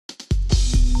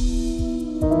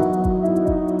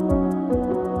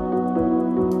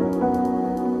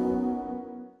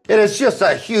It is just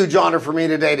a huge honor for me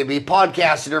today to be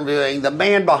podcast interviewing the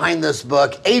man behind this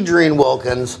book, Adrian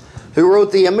Wilkins, who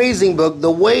wrote the amazing book,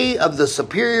 The Way of the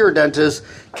Superior Dentist,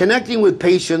 Connecting with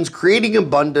Patients, Creating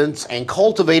Abundance, and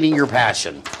Cultivating Your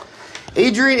Passion.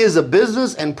 Adrian is a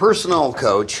business and personnel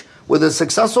coach with a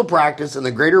successful practice in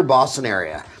the greater Boston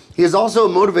area. He is also a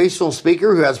motivational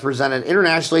speaker who has presented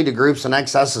internationally to groups in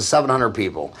excess of 700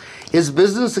 people. His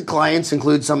business and clients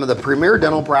include some of the premier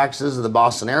dental practices of the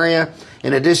Boston area,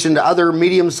 in addition to other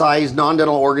medium-sized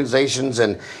non-dental organizations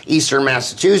in Eastern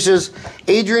Massachusetts.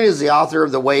 Adrian is the author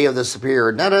of The Way of the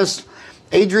Superior Dentist.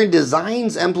 Adrian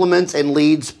designs, implements, and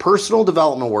leads personal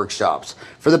development workshops.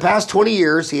 For the past 20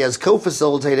 years, he has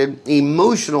co-facilitated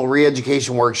emotional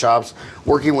re-education workshops,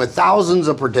 working with thousands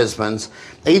of participants.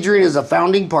 Adrian is a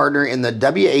founding partner in the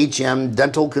WHM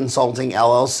Dental Consulting,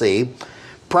 LLC.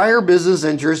 Prior business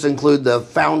interests include the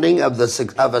founding of a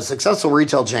successful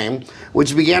retail chain,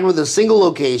 which began with a single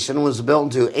location and was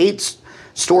built into 8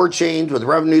 store chains with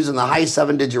revenues in the high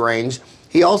 7-digit range.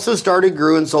 He also started,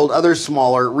 grew, and sold other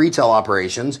smaller retail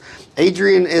operations.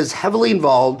 Adrian is heavily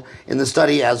involved in the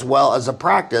study as well as a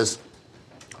practice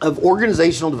of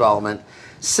organizational development,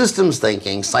 systems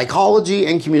thinking, psychology,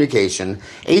 and communication.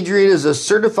 Adrian is a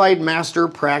Certified Master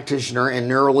Practitioner in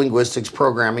Neuro Linguistics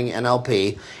Programming,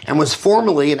 NLP, and was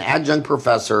formerly an adjunct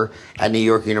professor at New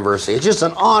York University. It's just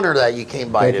an honor that you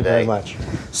came by today. Thank you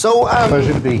very much. So,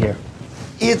 pleasure to be here.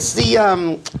 It's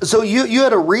the, so you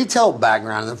had a retail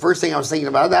background, and the first thing I was thinking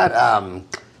about that,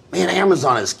 man,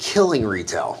 Amazon is killing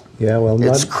retail. Yeah, well,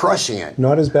 it's crushing it.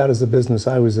 Not as bad as the business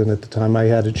I was in at the time. I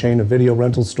had a chain of video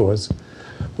rental stores,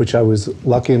 which I was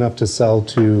lucky enough to sell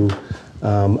to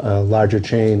a larger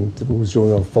chain that was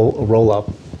doing a roll-up,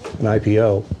 an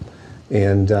IPO,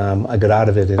 and I got out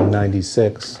of it in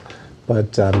 '96.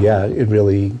 But yeah, it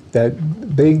really,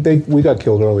 we got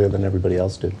killed earlier than everybody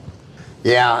else did.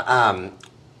 Yeah,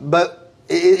 but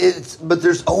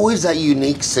there's always that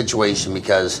unique situation,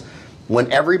 because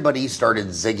when everybody started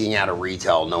zigging out of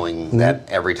retail, knowing that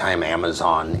every time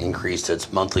Amazon increased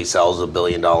its monthly sales of $1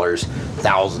 billion,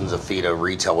 thousands of feet of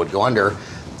retail would go under,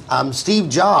 Steve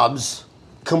Jobs,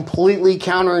 completely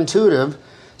counterintuitive,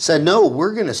 said, no,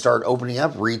 we're going to start opening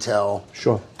up retail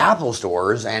Apple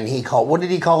stores. And he called, what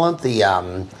did he call it?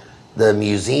 The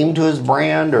museum to his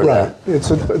brand? Or right.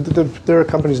 There are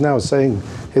companies now saying,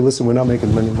 hey, listen, we're not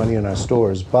making money in our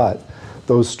stores, but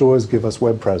those stores give us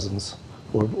web presence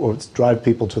or drive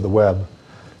people to the web.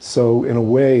 So in a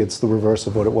way, it's the reverse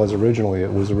of what it was originally.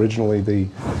 It was originally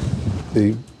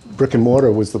the brick and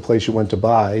mortar was the place you went to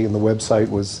buy, and the website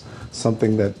was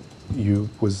something that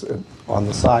was on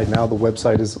the side. Now the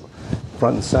website is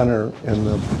front and center, and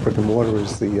the brick and mortar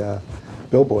is the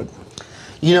billboard.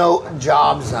 You know,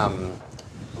 Jobs,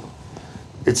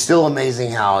 it's still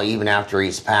amazing how even after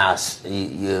he's passed,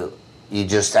 you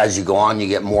just, as you go on, you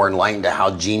get more enlightened to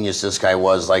how genius this guy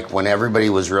was. Like when everybody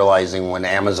was realizing when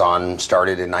Amazon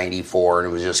started in '94 and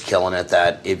it was just killing it,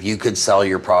 that if you could sell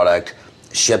your product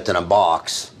shipped in a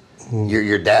box,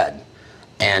 you're dead.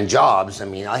 And Jobs, I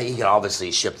mean, he could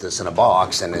obviously ship this in a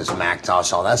box and his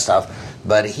Macintosh, all that stuff.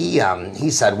 But he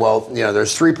said, well, you know,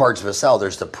 there's 3 parts of a sell.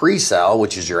 There's the pre-sell,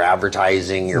 which is your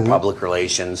advertising, your public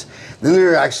relations. Then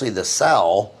there's actually the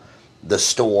sell, the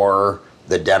store,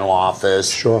 the dental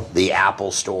office, the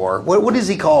Apple store. What does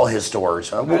he call his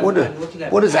stores? What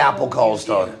does Apple call his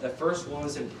store? The first one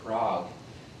was in Prague.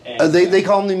 They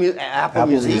call them the Apple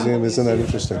Museum? Isn't that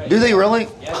interesting? Right. Do they really?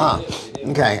 Yeah, Huh. They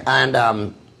do. Okay.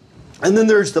 And then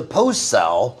there's the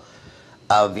post-sell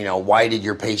of, you know, why did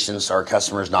your patients or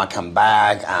customers not come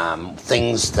back?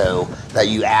 Things that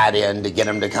you add in to get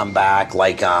them to come back,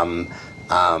 like a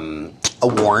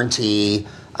warranty.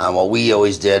 What we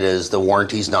always did is the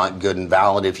warranty's not good and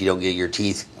valid if you don't get your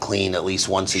teeth cleaned at least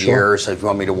once a year. So if you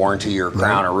want me to warranty your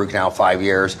crown or root canal 5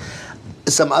 years.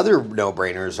 Some other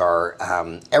no-brainers are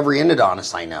every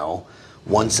endodontist I know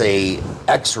wants a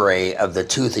x-ray of the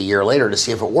tooth a year later to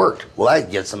see if it worked. Well, that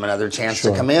gets them another chance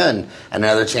to come in,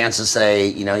 another chance to say,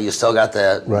 you know, you still got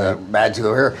the bad tooth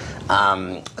over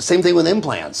here. Same thing with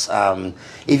implants.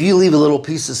 If you leave a little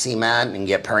piece of cement and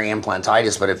get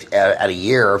peri-implantitis, but if at a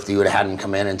year, if you would have had them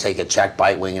come in and take a check,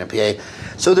 bite, wing, and a PA.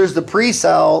 So there's the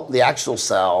pre-sell, the actual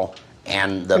sell,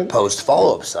 and the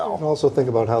post-follow-up sell. And also think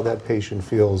about how that patient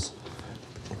feels,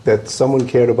 that someone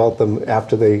cared about them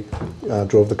after they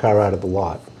drove the car out of the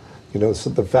lot. You know, so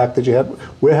the fact that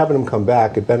we're having them come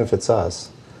back, it benefits us.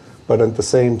 But at the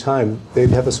same time, they'd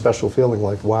have a special feeling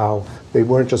like, wow, they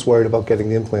weren't just worried about getting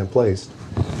the implant placed.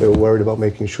 They were worried about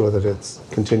making sure that it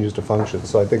continues to function.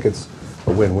 So I think it's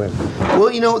a win-win.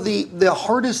 Well, the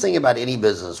hardest thing about any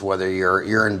business, whether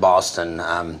you're in Boston,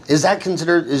 is that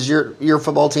considered, is your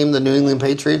football team the New England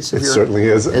Patriots? It certainly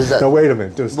is. No, wait a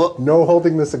minute. There's no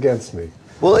holding this against me.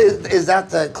 Well, is that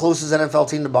the closest NFL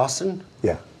team to Boston?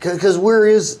 Yeah. Because where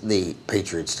is the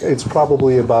Patriots team? It's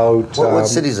probably about... What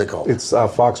city is it called? It's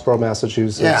Foxborough,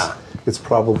 Massachusetts. Yeah. It's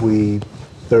probably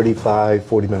 35,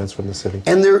 40 minutes from the city.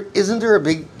 And isn't there a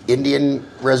big Indian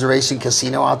reservation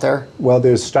casino out there? Well,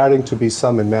 there's starting to be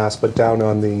some in Mass, but down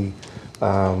on the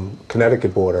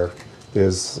Connecticut border,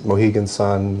 there's Mohegan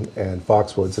Sun and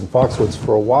Foxwoods. And Foxwoods,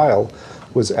 for a while,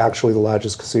 was actually the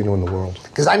largest casino in the world.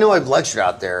 Because I know I've lectured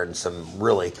out there in some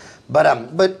really...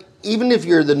 But even if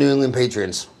you're the New England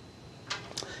Patriots,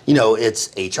 it's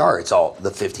HR. It's all the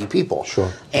 50 people. Sure.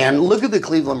 And look at the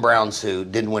Cleveland Browns who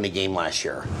didn't win a game last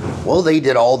year. Well, they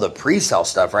did all the pre-sale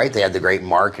stuff, right? They had the great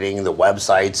marketing, the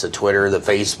websites, the Twitter, the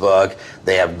Facebook.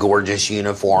 They have gorgeous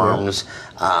uniforms.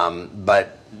 Yeah.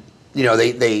 But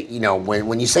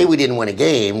when you say we didn't win a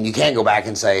game, you can't go back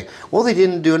and say, well, they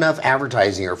didn't do enough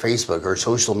advertising or Facebook or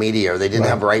social media, or they didn't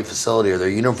have the right facility or their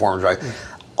uniforms right.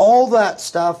 All that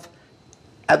stuff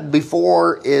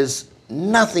before is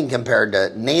nothing compared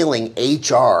to nailing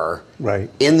HR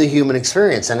in the human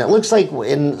experience. And it looks like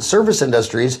in service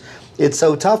industries, it's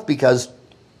so tough because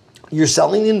you're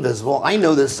selling the invisible. I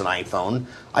know this is an iPhone.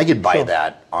 I could buy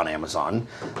that on Amazon.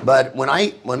 But when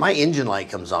my engine light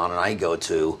comes on and I go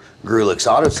to Grulick's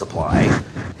Auto Supply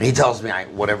and he tells me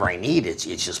whatever I need, it's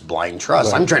just blind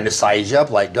trust. I'm trying to size you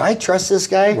up like, do I trust this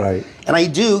guy? Right. And I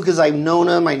do because I've known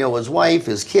him. I know his wife,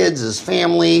 his kids, his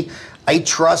family. I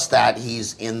trust that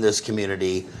he's in this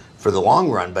community for the long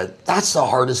run. But that's the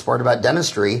hardest part about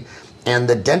dentistry. And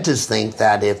the dentists think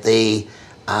that if they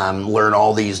learn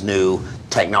all these new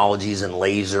technologies and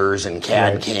lasers and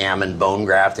CAD CAM and bone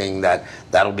grafting,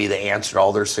 that'll be the answer to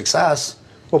all their success.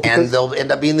 And they'll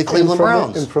end up being the Cleveland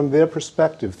Browns. And from their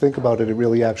perspective, think about it, it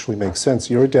really actually makes sense.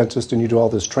 You're a dentist and you do all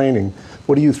this training.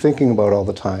 What are you thinking about all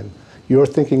the time? You're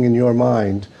thinking in your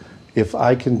mind, if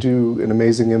I can do an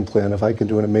amazing implant, if I can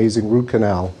do an amazing root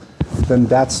canal, then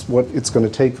that's what it's going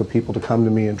to take for people to come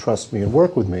to me and trust me and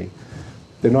work with me.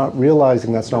 They're not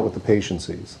realizing that's not what the patient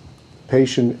sees. The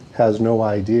patient has no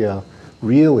idea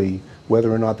really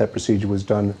whether or not that procedure was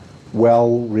done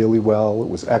well, really well, it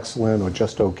was excellent, or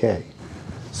just okay.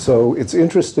 So it's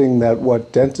interesting that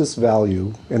what dentists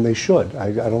value, and they should,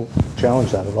 I don't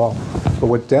challenge that at all, but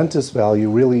what dentists value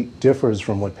really differs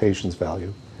from what patients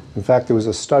value. In fact, there was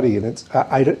a study, and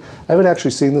I haven't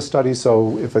actually seen the study,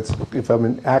 so if I'm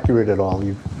inaccurate at all,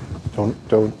 you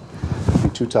don't be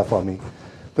too tough on me.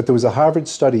 But there was a Harvard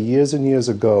study years and years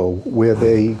ago where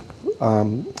they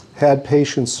had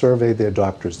patients survey their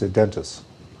doctors, their dentists.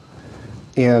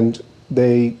 And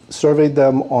they surveyed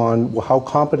them on how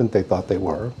competent they thought they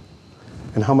were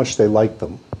and how much they liked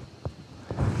them.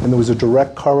 And there was a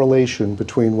direct correlation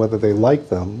between whether they liked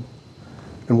them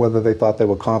and whether they thought they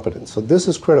were competent. So this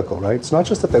is critical, right? It's not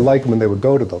just that they like them and they would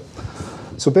go to them.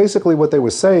 So basically what they were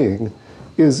saying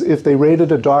is if they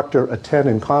rated a doctor a 10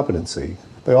 in competency,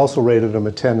 they also rated him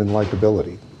a 10 in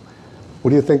likability. What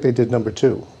do you think they did number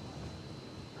 2?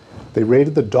 They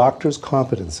rated the doctor's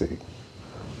competency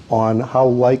on how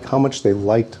much they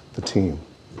liked the team.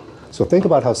 So think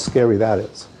about how scary that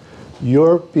is.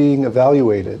 You're being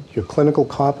evaluated, your clinical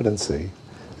competency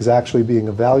is actually being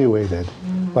evaluated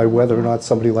by whether or not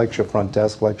somebody likes your front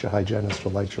desk, likes your hygienist, or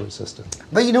likes your assistant.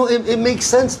 But it makes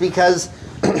sense because,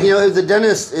 if the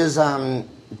dentist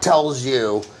tells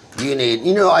you, you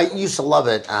need, I used to love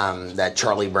it, that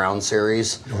Charlie Brown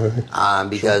series,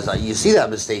 because you see that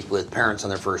mistake with parents on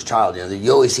their first child.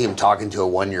 You always see him talking to a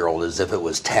 1-year-old as if it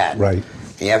was 10. Right.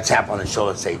 And you have to tap on his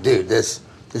shoulder and say, dude, this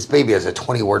baby has a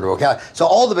 20-word vocabulary. So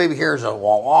all the baby hears is wah,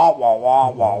 wah, wah,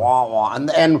 wah, wah, wah, wah.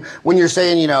 And when you're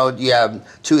saying, you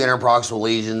have 2 interproximal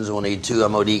lesions, we'll need 2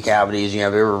 MOD cavities, you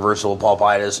have irreversible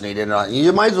pulpitis, and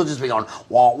you might as well just be going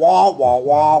wah, wah, wah,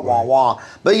 wah, wah, wah.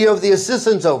 But if the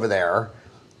assistant's over there,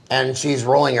 and she's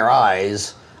rolling her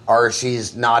eyes, or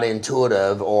she's not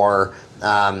intuitive, or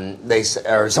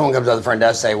or someone comes out the front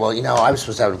desk and say, well, I was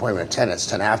supposed to have an appointment at 10, it's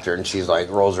 10 after, and she's like,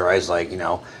 rolls her eyes like,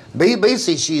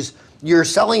 basically you're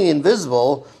selling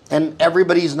invisible, and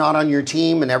everybody's not on your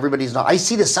team, and everybody's not. I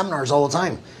see the seminars all the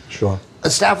time. Sure. A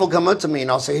staff will come up to me,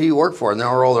 and I'll say, who do you work for? And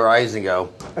they'll roll their eyes and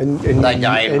go, that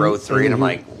guy in row 3, and I'm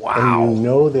like, wow.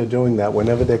 And they're doing that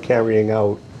whenever they're carrying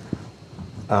out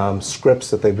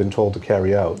scripts that they've been told to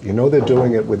carry out. They're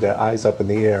doing it with their eyes up in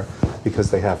the air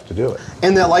because they have to do it.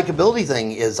 And that likability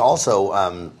thing is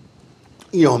also,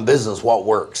 in business, what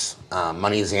works?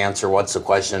 Money is the answer. What's the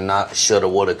question? Not shoulda,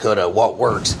 woulda, coulda. What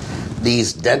works?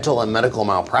 these dental and medical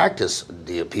malpractice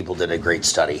people did a great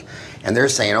study, and they're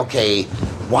saying, okay,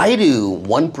 why do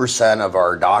 1% of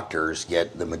our doctors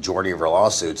get the majority of our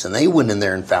lawsuits? And they went in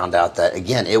there and found out that,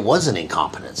 again, it wasn't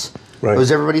incompetence. Right. It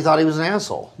was everybody thought he was an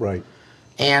asshole. Right.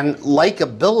 And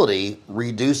likability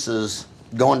reduces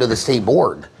going to the state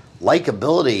board.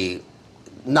 Likability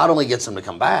not only gets them to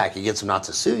come back, it gets them not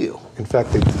to sue you. In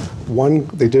fact,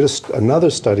 they did another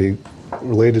study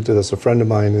related to this. A friend of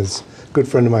mine a good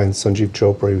friend of mine, Sanjeev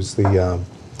Chopra, he was the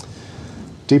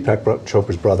Deepak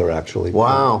Chopra's brother, actually.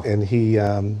 Wow. And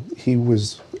he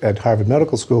was at Harvard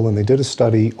Medical School, and they did a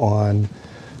study on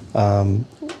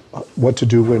what to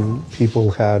do when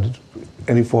people had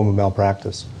any form of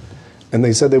malpractice. And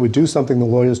they said they would do something the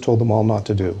lawyers told them all not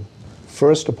to do.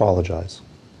 First, apologize.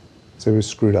 Say we were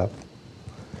screwed up.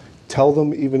 Tell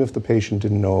them even if the patient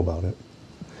didn't know about it.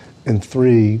 And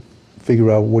 3,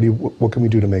 figure out what can we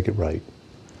do to make it right.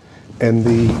 And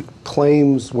the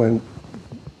claims went,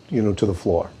 to the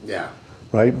floor. Yeah.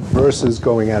 Right? Versus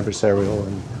going adversarial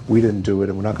and we didn't do it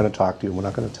and we're not going to talk to you and we're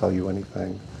not going to tell you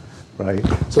anything. Right?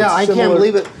 So yeah, I can't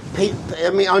believe it. I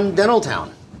mean, on Dental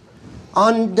Town.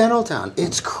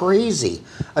 It's crazy.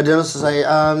 A dentist will say,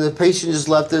 the patient just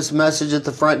left this message at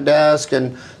the front desk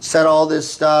and said all this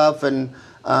stuff, and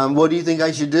what do you think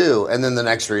I should do? And then the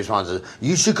next response is,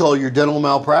 you should call your dental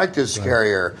malpractice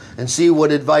carrier and see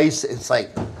what advice. It's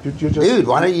like, dude,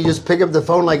 why don't you just pick up the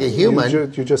phone like a human?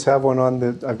 You just have one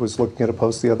on I was looking at a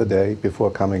post the other day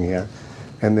before coming here,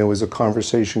 and there was a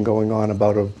conversation going on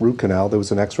about a root canal. There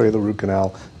was an x-ray of the root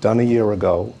canal done a year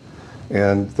ago,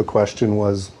 and the question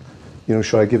was,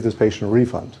 should I give this patient a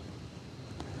refund?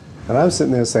 And I'm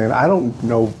sitting there saying, I don't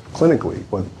know clinically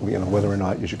whether or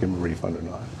not you should give them a refund or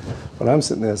not. But I'm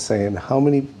sitting there saying,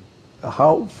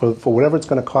 for whatever it's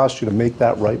going to cost you to make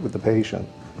that right with the patient,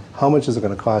 how much is it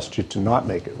going to cost you to not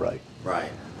make it right? Right.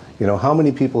 How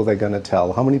many people are they going to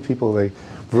tell? How many people are they,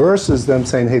 versus them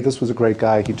saying, hey, this was a great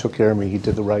guy, he took care of me, he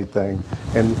did the right thing,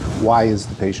 and why is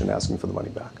the patient asking for the money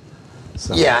back?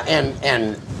 So. Yeah,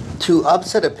 and to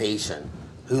upset a patient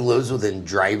who lives within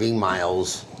driving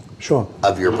miles sure.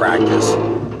 of your practice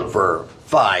for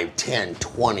 5, 10,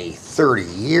 20, 30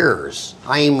 years.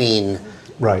 I mean,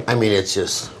 right. I mean, it's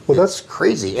just, that's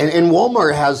crazy. And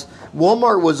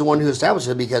Walmart was the one who established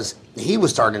it because he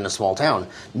was starting in a small town.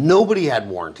 Nobody had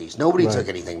warranties. Nobody took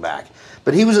anything back.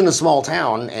 But he was in a small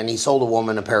town, and he sold a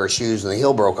woman a pair of shoes, and the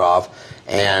heel broke off.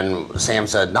 And Sam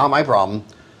said, not my problem.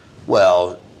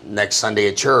 Well, next Sunday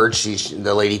at church,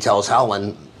 the lady tells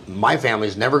Helen, my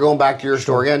family's never going back to your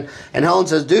store again. And Helen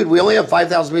says, dude, we only have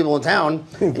 5,000 people in town,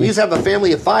 and you just have a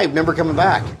family of 5 never coming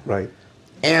back. Right.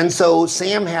 And so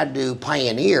Sam had to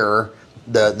pioneer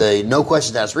the no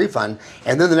questions asked refund,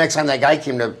 and then the next time that guy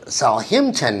came to sell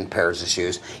him 10 pairs of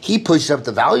shoes, he pushed up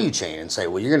the value chain and say,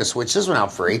 well, you're going to switch this one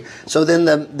out free. So then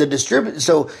the distributor,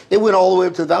 so it went all the way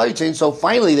up to the value chain. So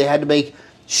finally they had to make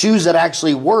shoes that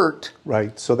actually worked.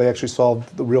 Right, so they actually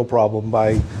solved the real problem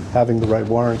by having the right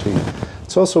warranty.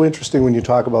 It's also interesting when you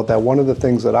talk about that. One of the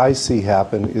things that I see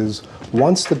happen is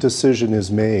once the decision is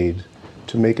made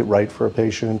to make it right for a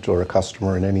patient or a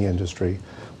customer in any industry,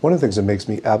 one of the things that makes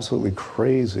me absolutely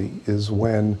crazy is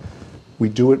when we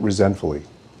do it resentfully.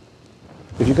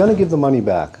 If you're going to give the money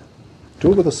back,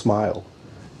 do it with a smile.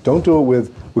 Don't do it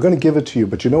with, we're going to give it to you,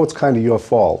 but it's kind of your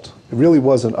fault. It really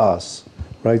wasn't us,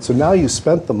 right? So now you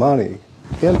spent the money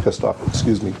and pissed off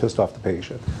the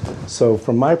patient. So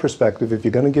from my perspective, if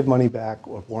you're going to give money back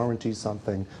or warranty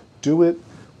something, do it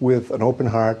with an open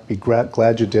heart, be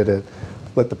glad you did it,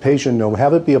 let the patient know,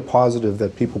 have it be a positive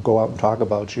that people go out and talk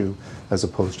about you as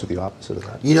opposed to the opposite of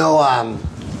that.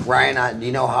 Ryan, do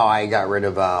you know how I got rid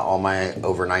of all my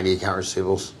over 90 account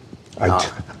receivables?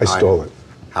 I stole it.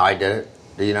 How I did it?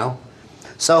 Do you know?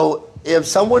 So if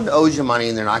someone owes you money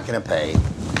and they're not going to pay,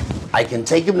 I can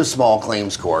take him to small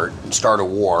claims court and start a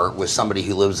war with somebody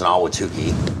who lives in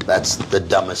Ahwatukee. That's the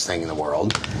dumbest thing in the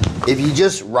world. If you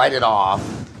just write it off,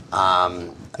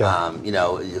 so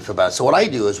what I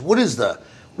do is, what is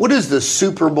the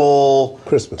Super Bowl?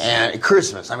 Christmas. And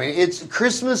Christmas. I mean, it's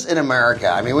Christmas in America.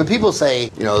 I mean, when people say,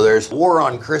 there's war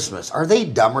on Christmas, are they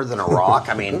dumber than a rock?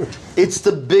 I mean,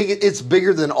 it's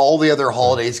bigger than all the other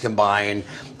holidays combined.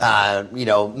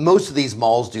 Most of these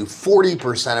malls do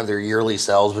 40% of their yearly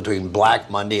sales between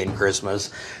Black Monday and Christmas.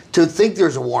 To think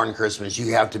there's a war on Christmas,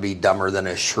 you have to be dumber than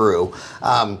a shrew.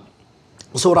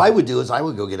 So what I would do is I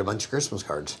would go get a bunch of Christmas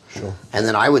cards. Sure. And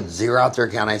then I would zero out their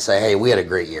account. I'd say, hey, we had a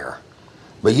great year.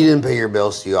 But you didn't pay your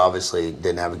bills, so you obviously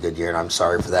didn't have a good year, and I'm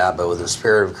sorry for that. But with the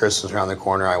spirit of Christmas around the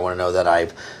corner, I want to know that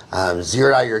I've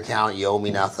zeroed out your account, you owe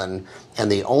me nothing. And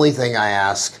the only thing I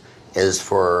ask is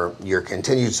for your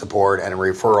continued support and a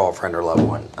referral of a friend or loved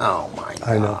one. Oh my God.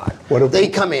 I know. They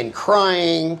come in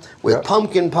crying with Yep.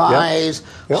 pumpkin pies,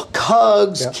 Yep.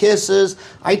 hugs, Yep. kisses.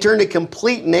 I turned a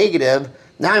complete negative.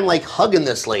 Now I'm like hugging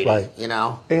this lady, Right. you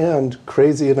know? And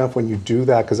crazy enough, when you do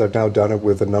that, because I've now done it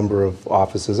with a number of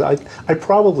offices, I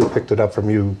probably picked it up from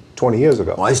you 20 years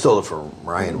ago. Well, I stole it from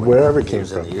Ryan when Wherever it he came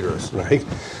was from. in the uterus. Right?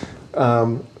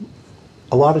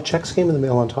 A lot of checks came in the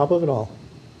mail on top of it all.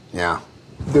 Yeah.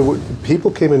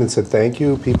 People came in and said thank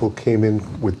you. People came in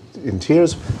in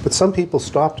tears, but some people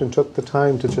stopped and took the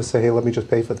time to just say, "Hey, let me just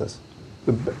pay for this."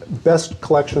 The best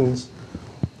collections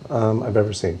I've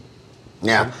ever seen.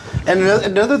 Yeah. And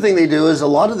another thing they do is a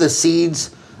lot of the seeds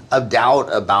of doubt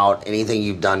about anything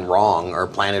you've done wrong are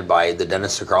planted by the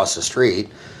dentists across the street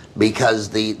because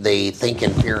they think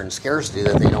in fear and scarcity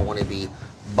that they don't want to be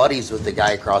buddies with the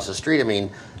guy across the street. I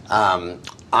mean,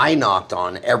 I knocked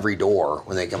on every door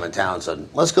when they come in town and said,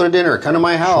 let's go to dinner, come to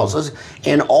my house. Sure.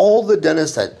 And all the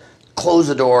dentists that closed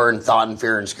the door and thought in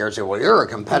fear and scarcity, well, you're a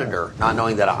competitor, not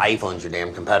knowing that iPhone's your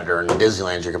damn competitor and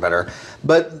Disneyland's your competitor.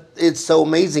 But it's so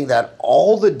amazing that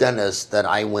all the dentists that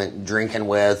I went drinking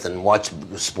with and watched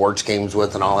sports games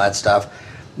with and all that stuff,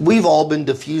 we've all been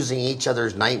diffusing each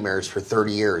other's nightmares for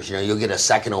 30 years. You know, you'll get a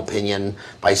second opinion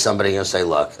by somebody and say,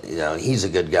 look, you know, he's a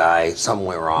good guy, something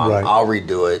went wrong, Right. I'll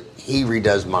redo it, he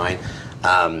redoes mine.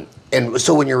 And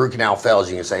so when your root canal fails,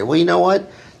 you can say, well, you know what?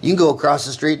 You can go across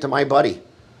the street to my buddy.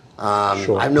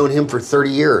 Sure. I've known him for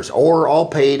 30 years, or I'll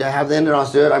pay to have the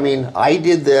endodontist do it. I mean, I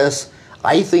did this.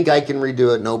 I think I can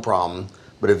redo it, no problem.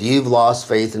 But if you've lost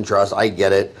faith and trust, I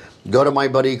get it. Go to my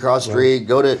buddy across the street.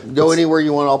 Go anywhere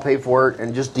you want. I'll pay for it,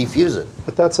 and just defuse it.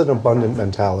 But that's an abundant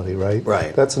mentality, right?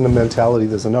 Right. That's in the mentality.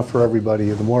 There's enough for everybody,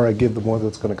 and the more I give, the more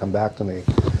that's going to come back to me.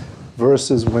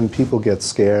 Versus when people get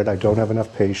scared, I don't have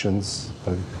enough patience.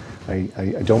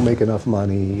 I don't make enough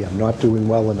money, I'm not doing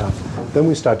well enough. Then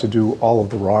we start to do all of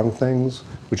the wrong things,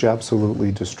 which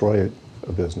absolutely destroy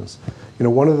a business. You know,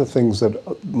 one of the things that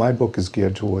my book is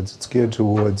geared towards, it's geared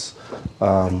towards...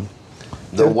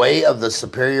 The Way of the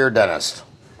Superior Dentist.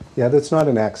 Yeah, that's not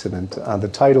an accident. The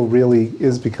title really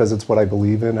is because it's what I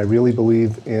believe in. I really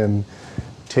believe in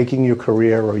taking your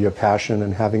career or your passion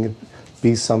and having it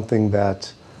be something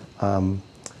that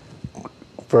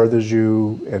furthers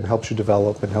you and helps you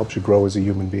develop and helps you grow as a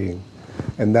human being.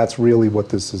 And that's really what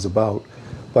this is about.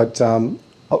 But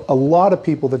a lot of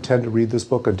people that tend to read this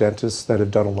book are dentists that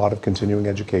have done a lot of continuing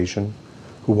education,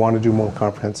 who want to do more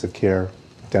comprehensive care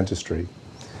dentistry.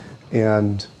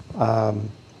 And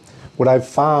what I've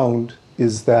found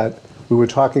is that we were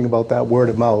talking about that word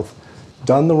of mouth.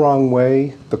 Done the wrong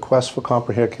way, the quest for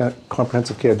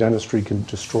comprehensive care dentistry can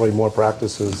destroy more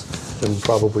practices than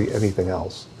probably anything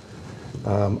else.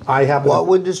 What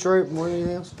would destroy more than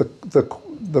anything else?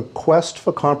 The quest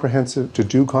for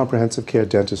comprehensive care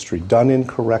dentistry done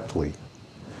incorrectly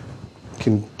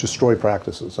can destroy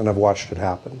practices, and I've watched it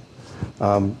happen.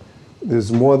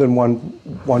 There's more than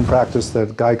one practice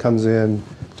that a guy comes in,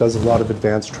 does a lot of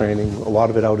advanced training, a lot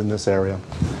of it out in this area,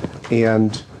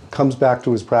 and comes back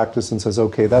to his practice and says,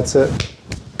 okay, that's it.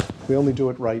 We only do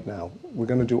it right now. We're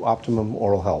going to do optimum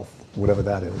oral health, whatever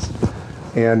that is.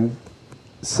 And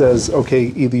says, okay,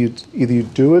 either you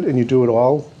do it and you do it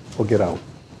all, or get out.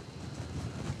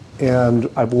 And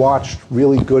I've watched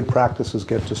really good practices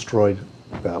get destroyed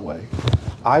that way.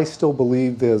 I still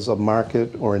believe there's a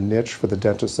market or a niche for the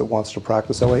dentist that wants to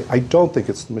practice that way. I don't think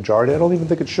it's the majority. I don't even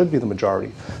think it should be the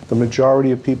majority. The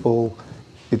majority of people,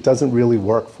 it doesn't really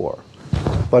work for.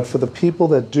 But for the people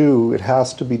that do, it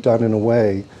has to be done in a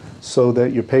way so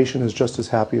that your patient is just as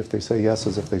happy if they say yes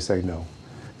as if they say no.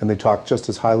 And they talk just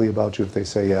as highly about you if they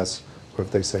say yes or if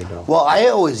they say no. Well, I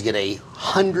always get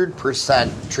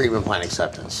 100% treatment plan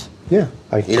acceptance. Yeah.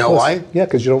 You know why? Yeah,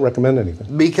 because you don't recommend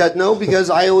anything. Because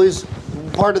I always,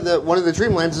 one of the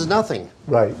treatment plans is nothing.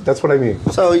 Right, that's what I mean.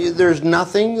 So there's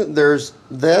nothing, there's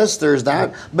this, there's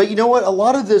that. But you know what? A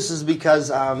lot of this is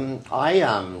because I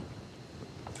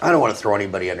don't want to throw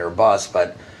anybody under a bus,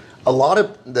 but a lot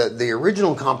of the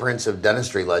original comprehensive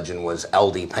dentistry legend was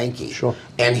L.D. Pankey. Sure.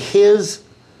 And his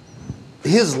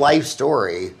life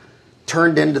story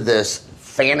turned into this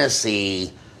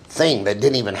fantasy thing that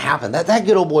didn't even happen. That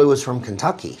good old boy was from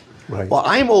Kentucky. Right. Well,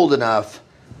 I'm old enough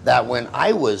that when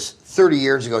I was 30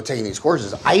 years ago taking these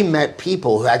courses, I met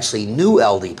people who actually knew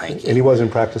L.D. Pankey. And he wasn't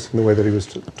practicing the way that he was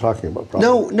talking about,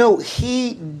 probably. No,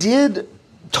 he did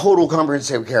total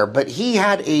comprehensive care, but he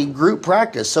had a group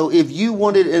practice. So if you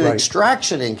wanted an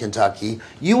extraction in Kentucky,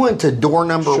 you went to door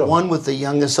number 1 with the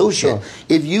young associate. Sure.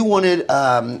 If you wanted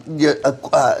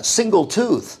a single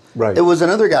tooth, Right. It was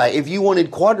another guy. If you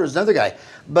wanted quadrants, another guy.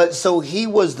 But so he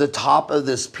was the top of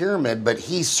this pyramid, but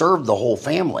he served the whole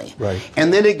family. Right.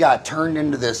 And then it got turned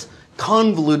into this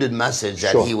convoluted message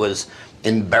that Sure. he was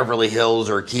in Beverly Hills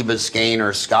or Key Biscayne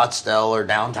or Scottsdale or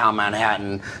downtown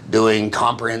Manhattan doing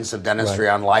comprehensive dentistry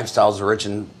Right. on lifestyles of rich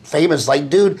and famous. Like,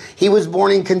 dude, he was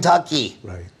born in Kentucky.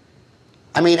 Right.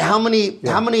 I mean, how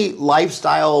many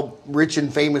lifestyle rich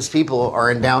and famous people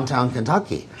are in downtown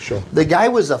Kentucky? Sure. The guy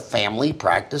was a family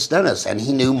practice dentist, and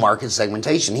he knew market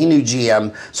segmentation. He knew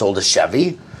GM sold a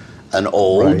Chevy, an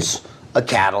Olds, a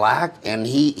Cadillac, and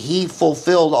he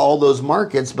fulfilled all those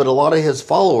markets. But a lot of his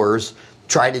followers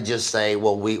try to just say,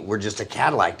 well, we're just a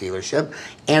Cadillac dealership,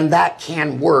 and that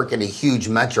can work in a huge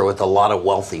metro with a lot of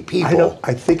wealthy people.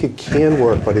 I think it can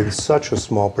work, but in such a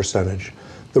small percentage.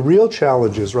 The real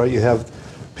challenge is, right, you have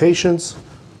patients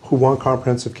who want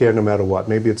comprehensive care no matter what.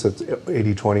 Maybe it's an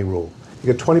 80-20 rule.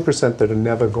 You get 20% that are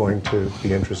never going to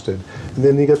be interested. And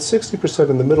then you get 60%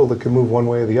 in the middle that can move one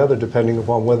way or the other depending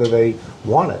upon whether they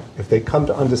want it, if they come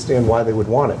to understand why they would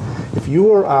want it. If you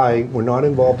or I were not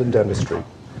involved in dentistry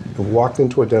and walked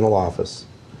into a dental office,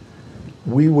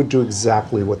 we would do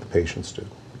exactly what the patients do.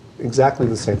 Exactly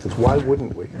the same things. Why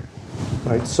wouldn't we?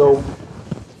 Right? So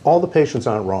all the patients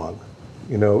aren't wrong.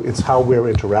 You know, it's how we're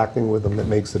interacting with them that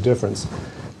makes the difference.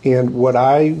 And what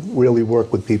I really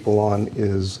work with people on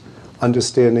is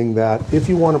understanding that if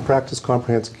you want to practice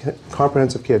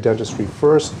comprehensive care dentistry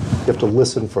first, you have to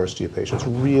listen first to your patients.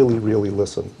 Really, really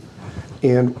listen.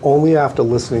 And only after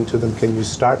listening to them can you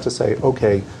start to say,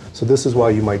 okay, so this is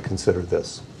why you might consider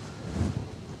this.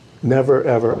 Never,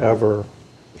 ever, ever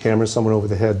hammer someone over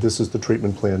the head, this is the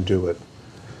treatment plan, do it.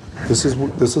 This is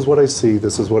what I see,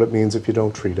 this is what it means if you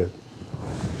don't treat it.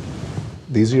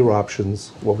 These are your options,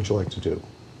 what would you like to do?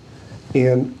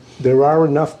 And there are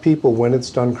enough people, when it's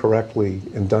done correctly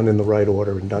and done in the right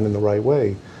order and done in the right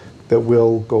way, that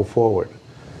will go forward.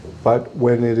 But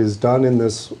when it is done in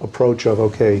this approach of,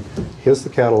 okay, here's the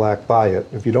Cadillac, buy it.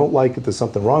 If you don't like it, there's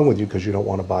something wrong with you because you don't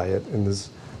want to buy it, and there's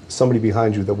somebody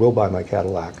behind you that will buy my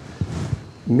Cadillac.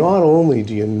 Not only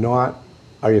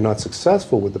are you not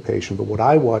successful with the patient, but what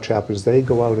I watch happen is they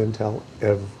go out and tell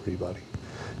everybody.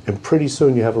 And pretty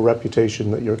soon you have a reputation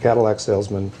that you're a Cadillac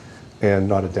salesman and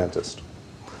not a dentist.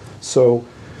 So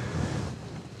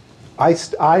I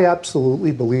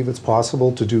absolutely believe it's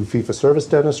possible to do fee-for-service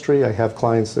dentistry. I have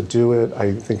clients that do it.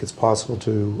 I think it's possible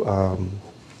to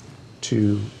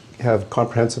have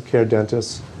comprehensive care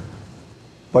dentists,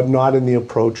 but not in the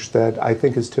approach that I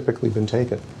think has typically been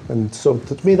taken. And so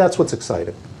to me, that's what's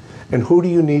exciting. And who do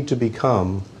you need to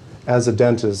become as a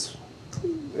dentist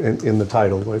in the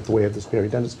title, right, the way of the superior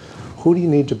dentist? Who do you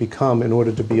need to become in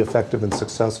order to be effective and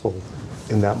successful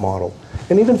in that model?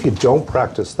 And even if you don't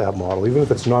practice that model, even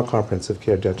if it's not comprehensive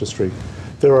care dentistry,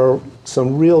 there are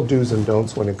some real do's and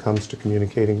don'ts when it comes to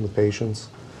communicating with patients,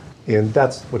 and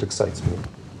that's what excites me.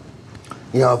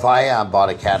 You know, if I bought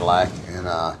a Cadillac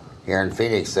here in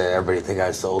Phoenix, everybody think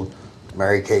I sold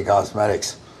Mary Kay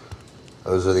Cosmetics.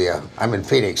 Those are the, I'm in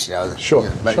Phoenix, you know.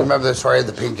 Sure. But Sure. remember the story of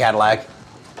the pink Cadillac?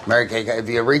 Mary Kay, if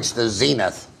you reach the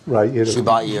zenith, Right. she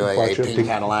bought you a pink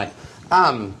Cadillac.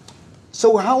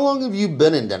 So how long have you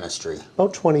been in dentistry?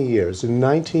 About 20 years. In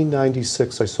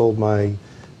 1996, I sold my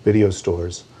video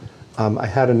stores. I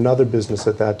had another business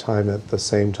at that time, at the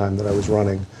same time that I was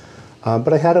running.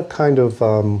 But I had a kind of,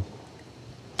 a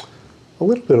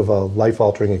little bit of a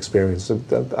life-altering experience.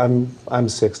 I'm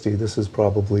 60. This is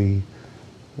probably,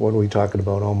 what are we talking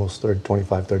about, almost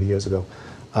 25, 30 years ago.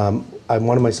 One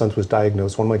of my sons was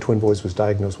diagnosed, one of my twin boys was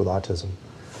diagnosed with autism.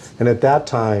 And at that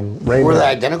time, Were they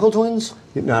identical twins?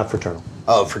 Not fraternal.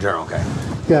 Oh, fraternal, okay.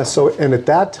 Yeah, so, and at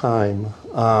that time,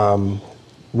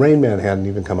 Rain Man hadn't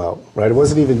even come out, right? It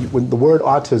wasn't even, when the word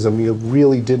autism, you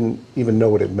really didn't even know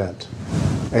what it meant.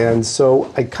 And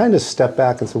so I kind of stepped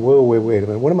back and said, whoa, wait a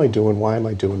minute, what am I doing? Why am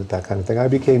I doing it? That kind of thing. I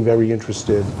became very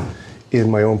interested in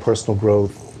my own personal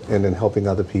growth and in helping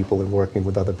other people and working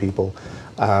with other people.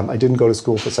 I didn't go to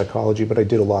school for psychology, but I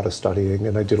did a lot of studying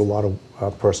and I did a lot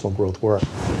of personal growth work.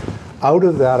 Out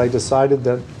of that, I decided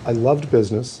that I loved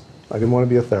business. I didn't want to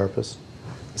be a therapist.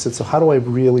 I said, so how do I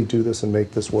really do this and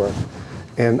make this work?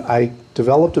 And I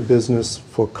developed a business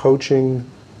for coaching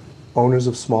owners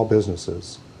of small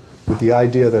businesses with the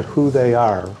idea that who they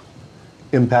are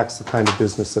impacts the kind of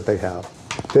business that they have.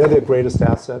 They're their greatest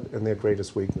asset and their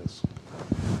greatest weakness.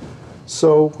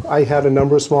 So I had a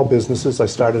number of small businesses. I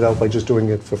started out by just doing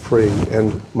it for free.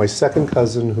 And my second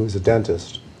cousin, who's a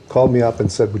dentist, called me up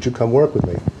and said, would you come work with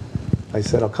me? I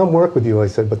said, I'll come work with you. I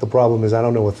said, but the problem is I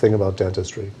don't know a thing about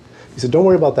dentistry. He said, don't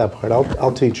worry about that part.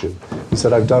 I'll teach you. He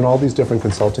said, I've done all these different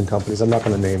consulting companies. I'm not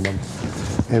going to name them.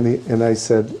 And I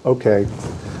said, okay,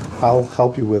 I'll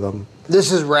help you with them.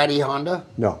 This is Ratty Honda?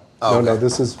 No, Oh, okay. no,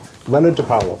 this is Leonard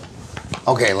DiPaolo.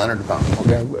 Okay, Leonard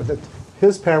DiPaolo. Okay,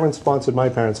 his parents sponsored my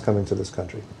parents coming to this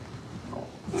country.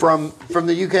 From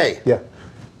the UK? Yeah,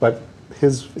 but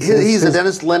He's a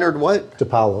dentist, Leonard what?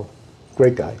 DiPaolo,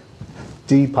 great guy.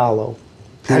 DiPaolo.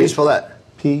 How do you spell that?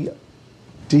 Dipaola.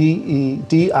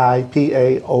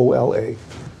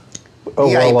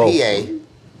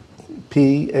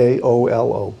 P-I-P-A.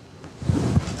 Paolo.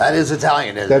 That is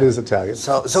Italian, isn't it? That is Italian.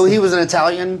 So he was an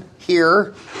Italian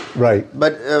here, Right.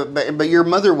 but your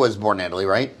mother was born in Italy,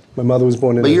 right? My mother was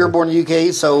born in But you were Italy. born in the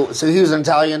UK, so he was an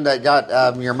Italian that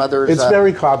got your mother's... It's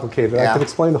very complicated. yeah. I can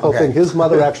explain the whole Okay. thing. His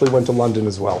mother actually went to London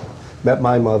as well. Met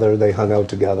my mother. They hung out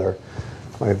together.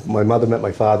 My mother met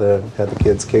my father, had the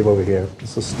kids, came over here.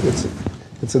 It's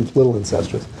a little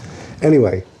incestuous.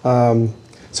 Anyway,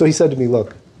 so he said to me,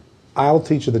 look, I'll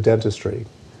teach you the dentistry.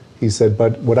 He said,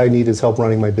 but what I need is help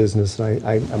running my business, and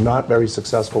I'm not very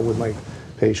successful with my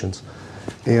patients.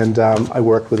 And I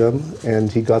worked with him, and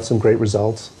he got some great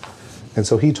results. And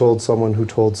so he told someone who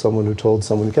told someone who told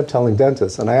someone. He kept telling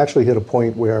dentists. And I actually hit a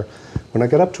point where when I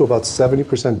got up to about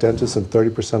 70% dentists and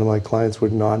 30% of my clients were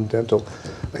non-dental,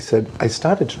 I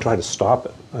started to try to stop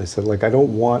it. I said, like, I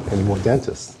don't want any more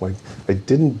dentists. Like, I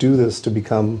didn't do this to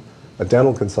become a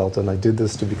dental consultant. I did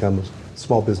this to become a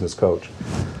small business coach.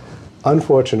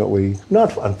 Unfortunately,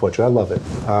 not unfortunately, I love it.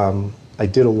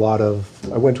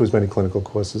 I went to as many clinical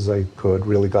courses as I could,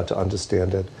 really got to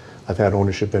understand it. I've had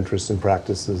ownership interests in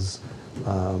practices.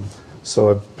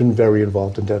 So I've been very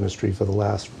involved in dentistry for the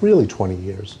last really 20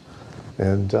 years.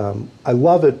 And I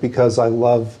love it because I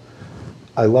love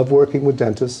working with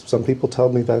dentists. Some people tell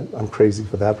me that I'm crazy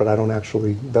for that, but I don't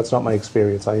actually, that's not my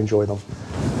experience. I enjoy them.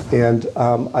 And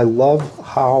I love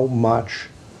how much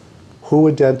who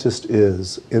a dentist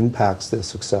is impacts their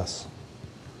success.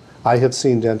 I have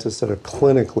seen dentists that are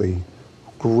clinically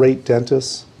great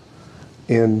dentists,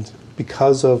 and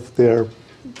because of their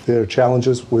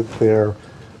challenges with their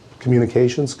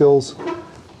communication skills,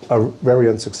 are very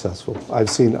unsuccessful. I've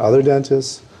seen other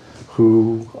dentists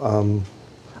who,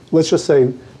 let's just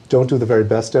say, don't do the very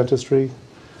best dentistry,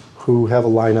 who have a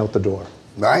line out the door.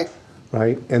 Right.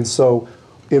 Right? And so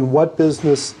in what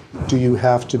business do you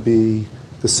have to be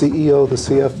the CEO, the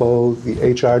CFO,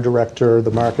 the HR director, the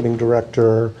marketing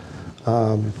director,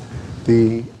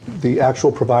 the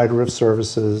actual provider of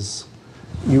services?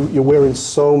 You're wearing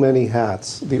so many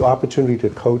hats. The opportunity to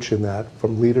coach in that,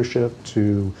 from leadership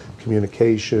to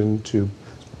communication to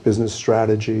business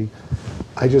strategy,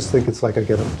 I just think it's like I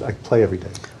play every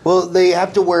day. Well, they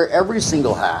have to wear every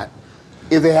single hat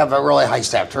if they have a really high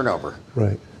staff turnover.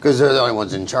 Right. Because they're the only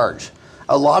ones in charge.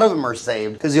 A lot of them are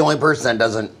saved because the only person that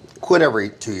doesn't quit every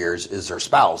 2 years is their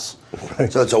spouse.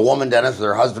 Right. So it's a woman dentist with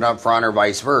her husband up front or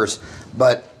vice versa.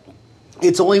 But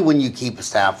it's only when you keep a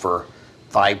staff for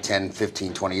 5, 10,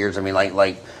 15, 20 years. I mean,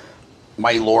 like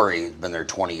my Lori's been there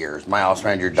 20 years. My office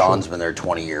manager, Don's been there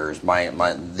 20 years.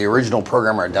 The original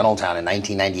programmer at Dentaltown in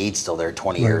 1998 still there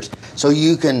 20 years. So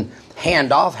you can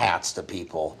hand off hats to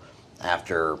people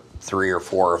after 3 or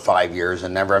 4 or 5 years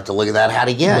and never have to look at that hat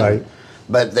again. Right.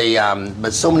 But they,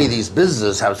 but so many of these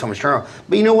businesses have so much turnover.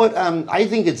 But you know what? I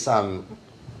think it's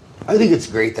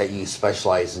great that you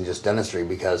specialize in just dentistry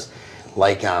because,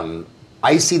 like,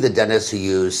 I see the dentists who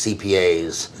use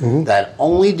CPAs that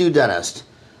only do dentist,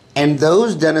 and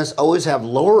those dentists always have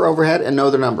lower overhead and know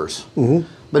their numbers.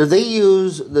 But if they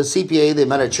use the CPA they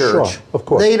met at church, Sure, of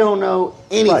course. they don't know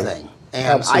anything. Right. And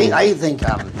Absolutely. I think,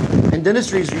 and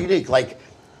dentistry is unique. Like,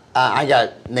 I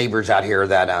got neighbors out here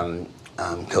that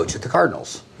coach at the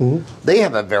Cardinals. They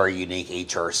have a very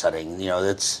unique HR setting. You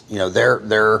know,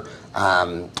 they're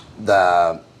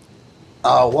the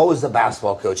what was the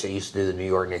basketball coach that used to do the New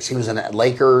York Knicks? He was in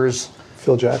Lakers.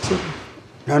 Phil Jackson?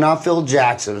 No, not Phil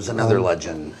Jackson. It was another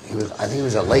legend. I think he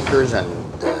was at Lakers and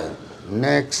the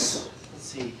Knicks. Let's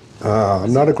see.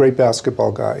 I'm not a great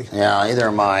basketball guy. Yeah, neither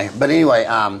am I. But anyway,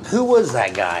 who was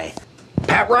that guy?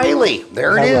 Pat Riley.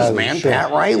 There it Pat is, Riley, man. sure.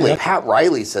 Pat Riley. Yeah. Pat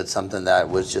Riley said something that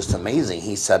was just amazing.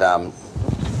 He said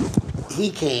he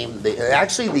came,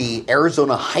 actually the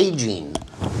Arizona Hygiene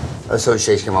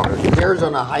Association came over. The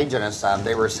Arizona hygienists,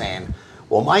 they were saying,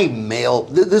 well, my male,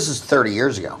 this is 30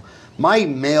 years ago, my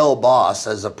male boss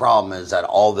says the problem is that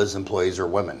all of his employees are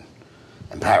women.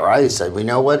 And Pat Riley said, we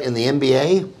know what, in the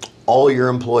NBA, all your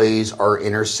employees are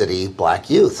inner city black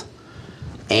youth.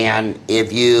 And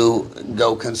if you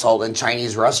go consult in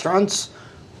Chinese restaurants,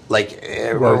 like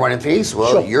everyone in Phoenix,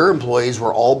 well, Sure. your employees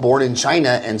were all born in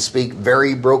China and speak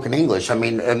very broken English. I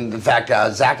mean, in fact,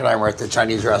 Zach and I were at the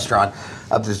Chinese restaurant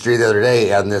up the street the other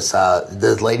day, and this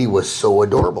lady was so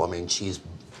adorable. I mean, she's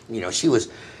she was,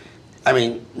 I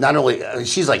mean, not only,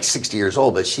 she's like 60 years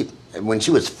old, but when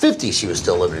she was 50, she was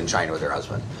still living in China with her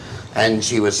husband. And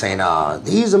she was saying,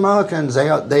 these Americans, they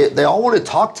all want to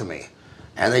talk to me.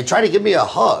 And they try to give me a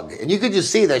hug. And you could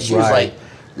just see that she was like,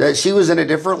 that she was in a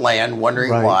different land,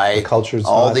 wondering why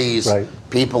all these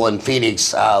people in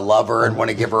Phoenix love her and want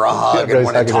to give her a hug and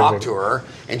want to talk to her.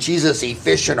 And she's this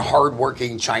efficient,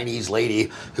 hardworking Chinese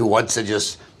lady who wants to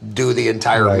just do the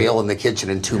entire meal in the kitchen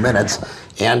in 2 minutes.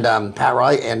 And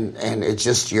Pat, and it's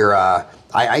just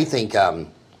I think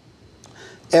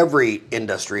every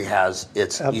industry has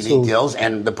its unique skills.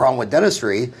 And the problem with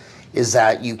dentistry is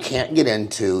that you can't get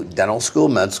into dental school,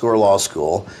 med school, or law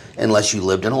school unless you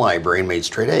lived in a library and made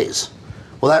straight A's.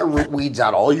 Well, that weeds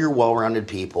out all your well-rounded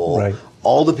people,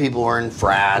 all the people who are in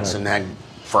frats and had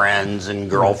friends and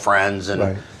girlfriends,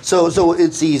 and so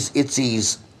it's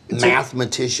these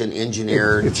mathematician,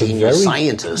 engineer, genius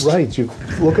scientist. Right. You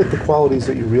look at the qualities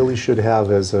that you really should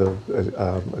have as a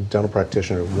dental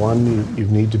practitioner. One, you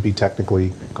need to be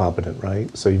technically competent,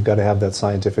 right? So you've got to have that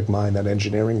scientific mind, that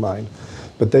engineering mind.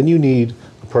 But then you need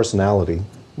a personality.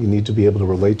 You need to be able to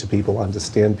relate to people,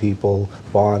 understand people,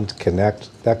 bond,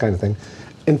 connect, that kind of thing.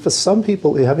 And for some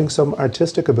people, having some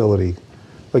artistic ability,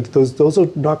 like those are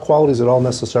not qualities that all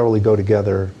necessarily go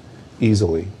together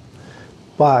easily.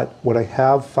 But what I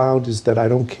have found is that I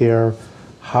don't care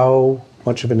how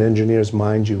much of an engineer's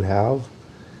mind you have.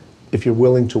 If you're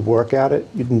willing to work at it,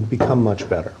 you can become much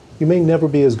better. You may never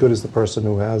be as good as the person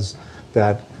who has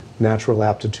that natural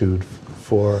aptitude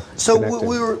for connecting.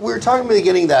 we were talking at the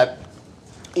beginning that,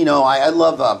 I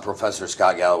love Professor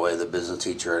Scott Galloway, the business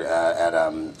teacher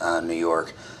at New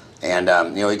York. And,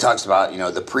 he talks about,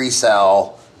 the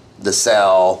pre-sell, the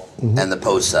sell, and the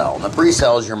post-sell. And the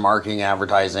pre-sell is your marketing,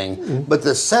 advertising, but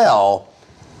the sell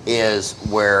is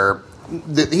where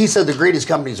he said the greatest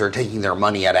companies are taking their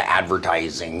money out of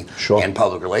advertising and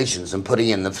public relations and putting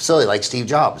it in the facility, like Steve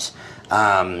Jobs.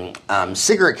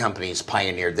 Cigarette companies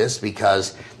pioneered this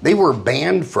because they were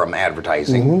banned from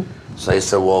advertising. So they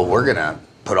said, well, we're going to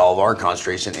put all of our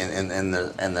concentration in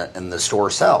the store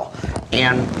sell.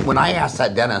 And when I asked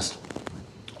that dentist,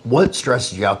 what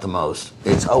stresses you out the most?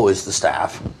 It's always the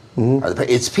staff.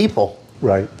 It's people.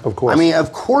 Right, of course. I mean,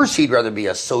 of course he'd rather be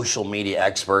a social media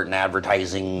expert and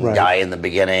advertising guy in the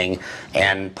beginning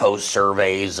and post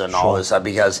surveys and all this stuff,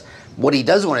 because what he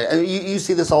doesn't want to, you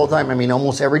see this all the time. I mean,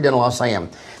 almost every dental office I am,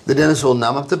 the dentist will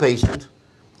numb up the patient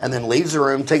and then leaves the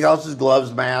room, takes off his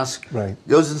gloves, mask,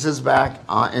 goes and sits back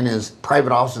in his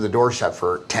private office with the door shut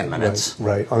for 10 minutes.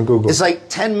 Right, on Google. It's like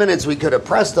 10 minutes we could have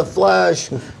pressed the flush,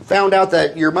 found out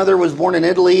that your mother was born in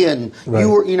Italy and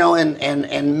you were,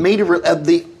 and made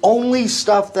the only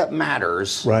stuff that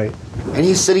matters. Right. And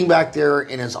he's sitting back there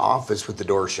in his office with the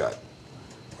door shut.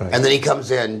 And then he comes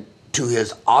in to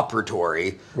his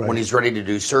operatory when he's ready to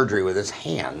do surgery with his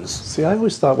hands. See, I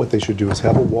always thought what they should do is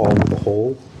have a wall with a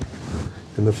hole,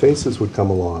 and the faces would come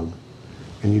along,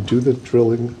 and you do the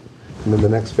drilling, and then the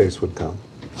next face would come.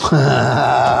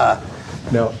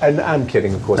 No, and I'm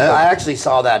kidding, of course. I actually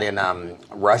saw that in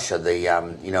Russia.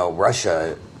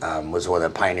 Russia was the one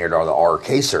that pioneered all the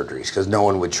RK surgeries because no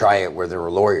one would try it where there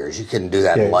were lawyers. You couldn't do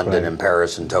that in London and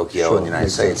Paris and Tokyo and the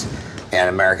United States. And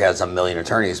America has 1 million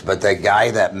attorneys. But the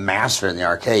guy that mastered in the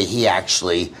RK, he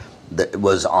actually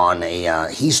was on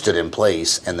he stood in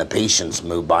place and the patients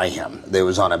moved by him. They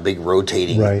was on a big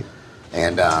rotating,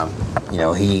 and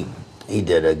he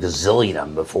did a gazillion of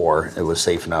them before it was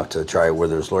safe enough to try where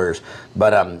there's lawyers.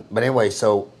 But anyway,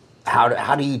 so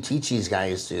how do you teach these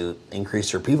guys to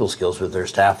increase their people skills with their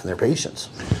staff and their patients?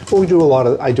 Well, I do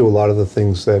a lot of the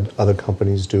things that other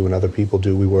companies do and other people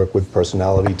do. We work with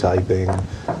personality typing,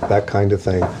 that kind of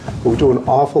thing. But we do an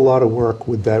awful lot of work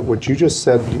with that. What you just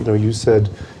said, you said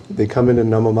they come in and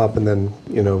numb them up and then,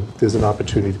 there's an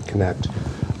opportunity to connect.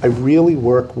 I really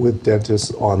work with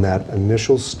dentists on that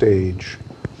initial stage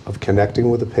of connecting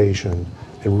with a patient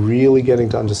and really getting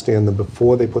to understand them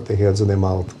before they put their hands in their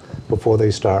mouth, before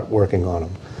they start working on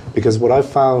them. Because what I've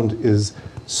found is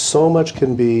so much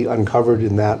can be uncovered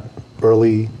in that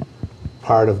early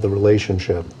part of the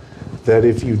relationship that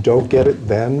if you don't get it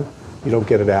then, you don't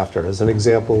get it after. As an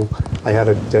example, I had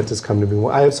a dentist come to me.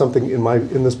 I have something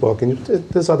in this book, and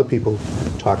there's other people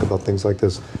talk about things like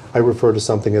this. I refer to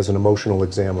something as an emotional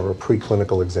exam or a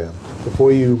preclinical exam.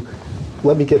 Before you,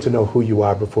 let me get to know who you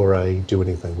are before I do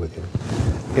anything with you.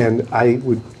 And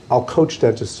I'll coach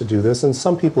dentists to do this, and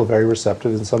some people are very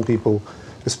receptive, and some people,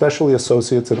 especially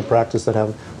associates in a practice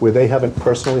where they haven't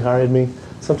personally hired me,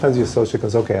 sometimes the associate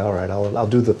goes, okay, all right, I'll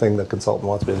do the thing the consultant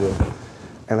wants me to do.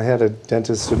 And I had a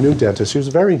new dentist, she was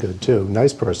very good too,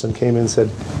 nice person, came in and said,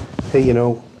 hey,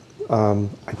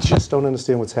 I just don't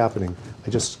understand what's happening. I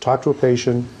just talked to a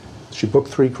patient, she booked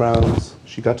 3 crowns,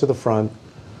 she got to the front,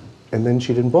 and then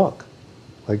she didn't book.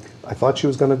 Like, I thought she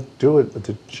was going to do it,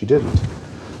 but she didn't.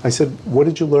 I said, what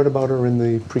did you learn about her in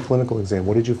the preclinical exam?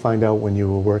 What did you find out when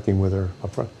you were working with her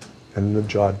up front? And the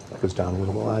jaw goes down a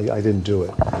little. Well, I didn't do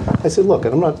it. I said, look,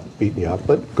 and I'm not beating you up,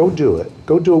 but go do it.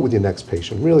 Go do it with your next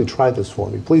patient. Really try this for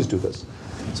me. Please do this.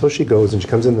 So she goes, and she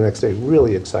comes in the next day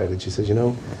really excited. She says, you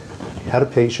know, I had a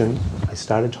patient. I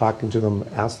started talking to them,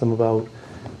 asked them about,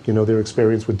 you know, their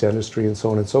experience with dentistry and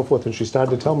so on and so forth, and she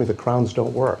started to tell me the crowns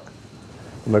don't work.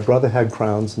 And my brother had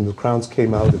crowns, and the crowns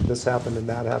came out, and this happened, and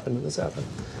that happened, and this happened.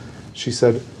 She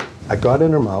said, I got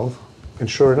in her mouth, and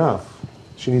sure enough,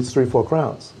 she needs 3 or 4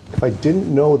 crowns. If I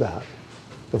didn't know that,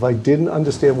 if I didn't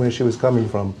understand where she was coming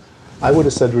from, I would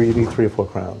have said to her, you need 3 or 4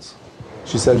 crowns.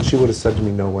 She said, she would have said to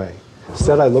me, no way.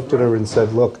 Instead, I looked at her and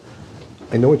said, look,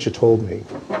 I know what you told me,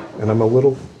 and I'm a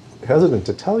little hesitant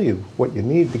to tell you what you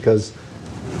need because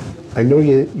I know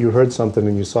you heard something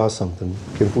and you saw something.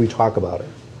 Can we talk about it?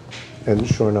 And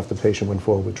sure enough, the patient went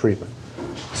forward with treatment.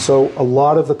 So a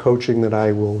lot of the coaching that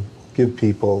I will give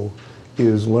people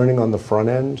is learning on the front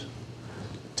end,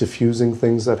 diffusing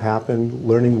things that happen,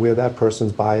 learning where that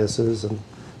person's biases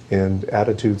and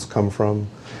attitudes come from,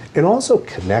 and also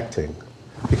connecting.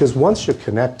 Because once you're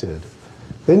connected,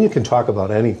 then you can talk about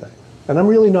anything. And I'm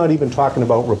really not even talking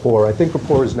about rapport. I think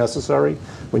rapport is necessary.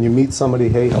 When you meet somebody,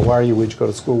 hey, how are you? Where'd you go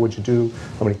to school? What'd you do?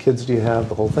 How many kids do you have?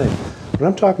 The whole thing. But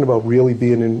I'm talking about really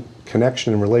being in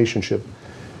connection and relationship.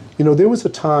 You know, there was a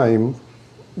time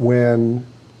when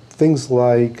things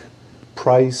like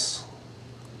price,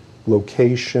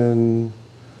 location,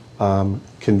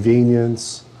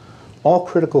 convenience, all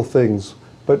critical things,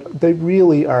 but they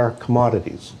really are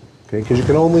commodities. Because you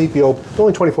can only be open,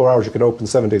 only 24 hours you can open,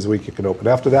 7 days a week you can open.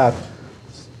 After that,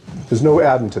 there's no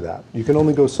adding to that. You can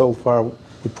only go so far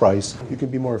with price. You can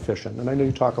be more efficient. And I know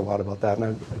you talk a lot about that,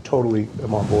 and I totally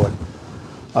am on board.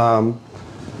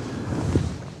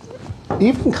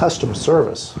 Even customer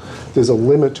service, there's a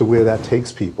limit to where that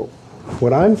takes people.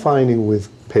 What I'm finding with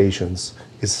patients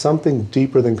is something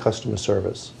deeper than customer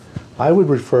service. I would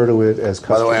refer to it as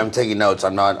customer... By the way, I'm taking notes.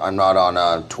 I'm not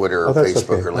on Twitter or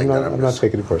Facebook or LinkedIn. I'm not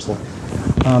taking it personally.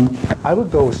 I would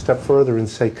go a step further and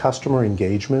say customer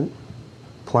engagement,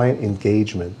 client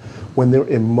engagement, when they're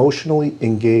emotionally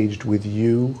engaged with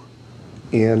you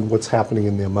and what's happening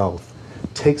in their mouth,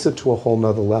 takes it to a whole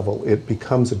nother level. It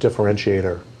becomes a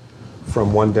differentiator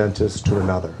from one dentist to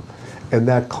another. And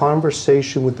that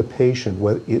conversation with the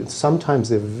patient, sometimes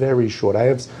they're very short. I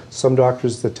have some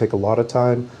doctors that take a lot of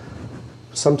time.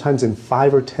 Sometimes in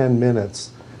 5 or 10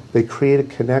 minutes, they create a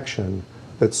connection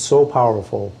that's so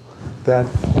powerful that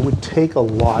it would take a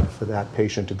lot for that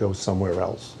patient to go somewhere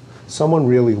else. Someone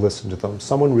really listened to them.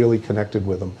 Someone really connected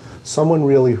with them. Someone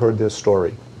really heard their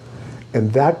story.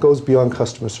 And that goes beyond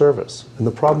customer service. And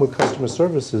the problem with customer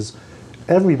service is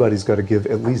everybody's got to give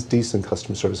at least decent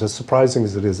customer service. As surprising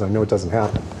as it is, I know it doesn't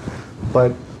happen.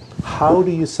 But how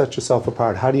do you set yourself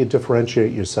apart? How do you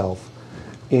differentiate yourself?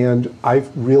 And I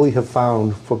really have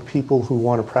found for people who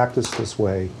want to practice this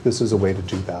way, this is a way to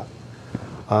do that.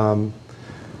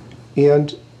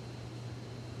 And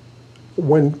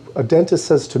when a dentist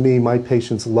says to me, my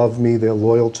patients love me, they're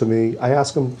loyal to me, I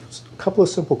ask them a couple of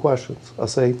simple questions. I'll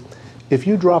say, if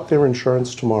you drop their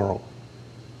insurance tomorrow,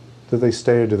 do they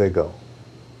stay or do they go?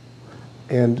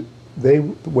 And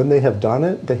when they have done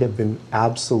it, they have been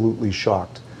absolutely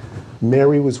shocked.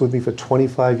 Mary was with me for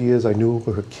 25 years. I knew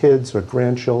her kids, her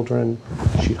grandchildren.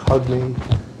 She'd hug me.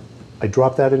 I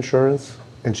dropped that insurance,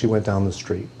 and she went down the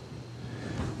street.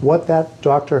 What that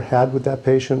doctor had with that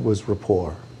patient was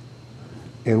rapport.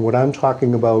 And what I'm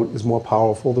talking about is more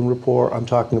powerful than rapport. I'm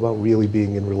talking about really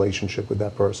being in relationship with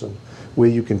that person, where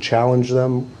you can challenge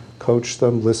them, coach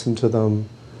them, listen to them,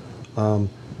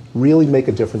 really make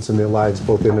a difference in their lives,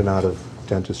 both in and out of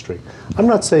dentistry. I'm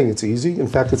not saying it's easy. In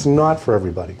fact, it's not for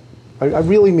everybody. I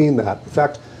really mean that. In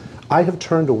fact, I have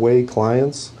turned away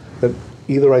clients that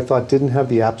either I thought didn't have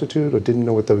the aptitude or didn't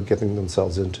know what they were getting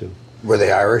themselves into. Were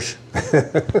they Irish?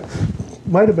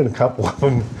 Might have been a couple of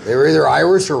them. They were either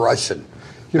Irish or Russian.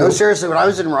 No, seriously, when I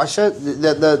was in Russia,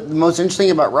 the most interesting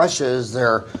thing about Russia is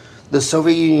the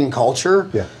Soviet Union culture.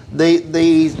 Yeah.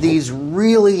 These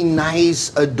really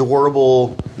nice,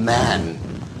 adorable men,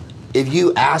 if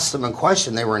you asked them a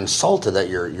question, they were insulted that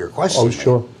you're questioning. Oh,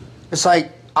 sure. It's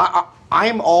like,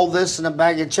 I'm all this in a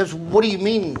bag of chips. What do you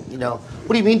mean,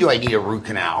 what do you mean do I need a root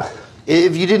canal?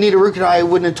 If you didn't need a root canal, I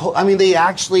wouldn't have told. I mean, they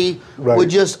actually would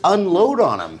just unload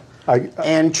on them.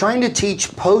 And trying to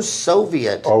teach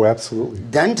post-Soviet absolutely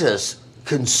dentists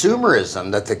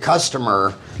consumerism, that the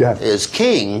customer is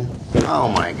king. Oh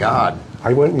my God.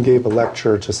 I went and gave a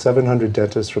lecture to 700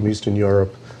 dentists from Eastern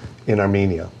Europe in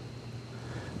Armenia.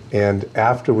 And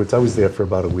afterwards, I was there for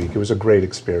about a week. It was a great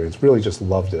experience. Really just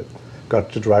loved it.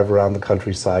 Got to drive around the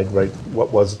countryside, right,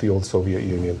 what was the old Soviet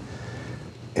Union.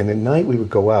 And at night we would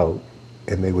go out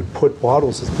and they would put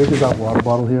bottles as big as that water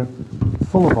bottle here,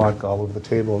 full of vodka all over the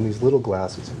table in these little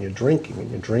glasses, and you're drinking and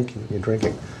you're drinking and you're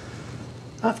drinking.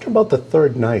 After about the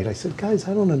third night, I said, guys,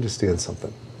 I don't understand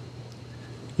something.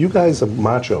 You guys are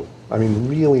macho. I mean,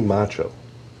 really macho.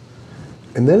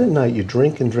 And then at night you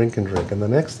drink and drink and drink, and the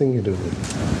next thing you do,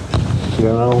 you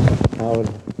know, Howard,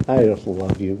 I just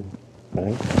love you,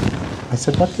 right? I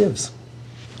said, what gives?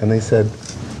 And they said,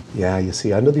 yeah, you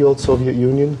see, under the old Soviet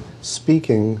Union,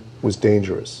 speaking was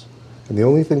dangerous. And the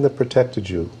only thing that protected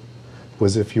you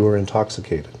was if you were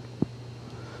intoxicated.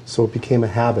 So it became a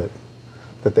habit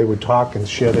that they would talk and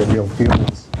share their real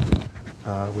feelings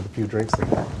with a few drinks they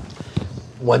had.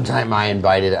 One time I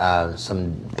invited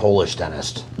some Polish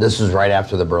dentist. This was right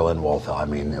after the Berlin Wall fell. I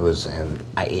mean, it was,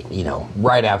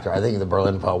 right after. I think the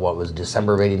Berlin fell, what was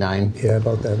December of '89? Yeah,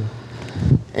 about then.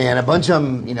 And a bunch of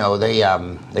them,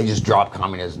 they just dropped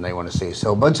communism. They want to see.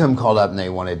 So a bunch of them called up and they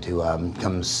wanted to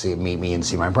come meet me and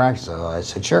see my practice. So I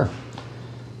said, sure.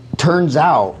 Turns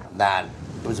out that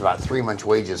it was about 3 months'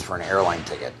 wages for an airline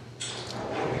ticket.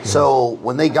 So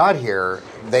when they got here,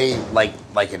 they like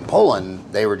in Poland,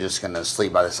 they were just going to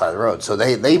sleep by the side of the road. So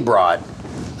they brought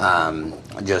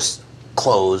just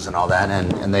clothes and all that,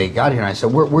 and they got here. And I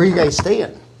said, where are you guys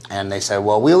staying? And they said,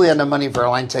 well, we only had enough money for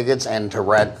airline tickets and to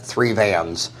rent 3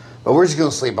 vans, but we're just going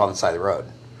to sleep on the side of the road.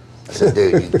 I said,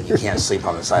 dude, you can't sleep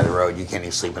on the side of the road. You can't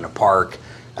even sleep in a park.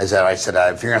 I said,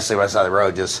 if you're going to sleep on the side of the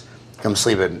road, just come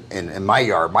sleep in my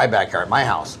yard, my backyard, my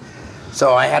house.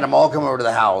 So I had them all come over to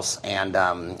the house, and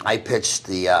I pitched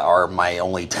my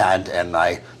only tent, and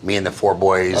me and the 4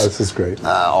 boys. Oh, this is great.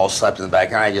 All slept in the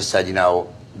backyard. I just said,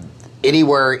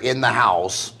 anywhere in the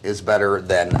house is better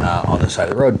than on the side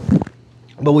of the road.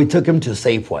 But we took them to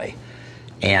Safeway,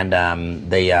 and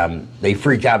they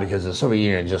freaked out because the Soviet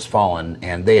Union had just fallen,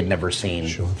 and they had never seen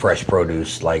fresh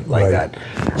produce like that.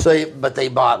 So, but they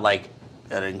bought like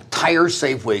an entire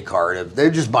Safeway cart. They're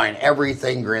just buying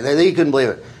everything green. They couldn't believe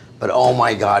it. But oh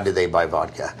my God, did they buy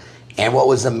vodka? And what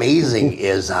was amazing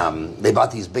is they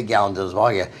bought these big gallons of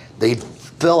vodka. They'd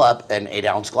fill up an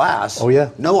 8-ounce glass. Oh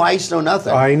yeah. No ice, no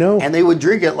nothing. I know. And they would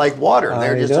drink it like water.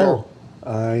 I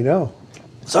know.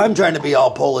 So I'm trying to be all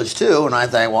Polish too, and I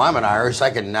think, well, I'm an Irish. I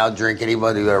can now drink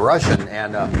anybody who's a Russian.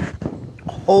 And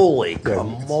holy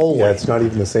camole! Yeah, it's not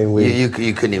even the same league.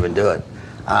 You couldn't even do it.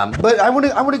 But I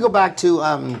want to go back to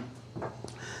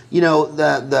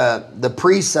the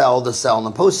pre-sell, the sell, and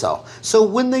the post-sell. So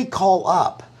when they call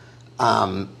up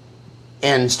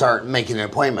and start making an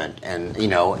appointment, and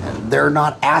they're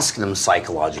not asking them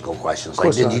psychological questions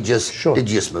like, did you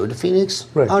just move to Phoenix?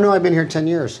 Right. Oh no, I've been here 10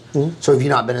 years. Mm-hmm. So have you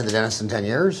not been to the dentist in 10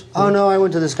 years? Mm-hmm. Oh no, I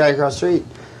went to this guy across the street.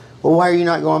 Well, why are you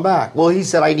not going back? Well, he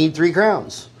said I need 3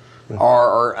 crowns.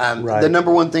 Or the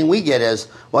number one thing we get is,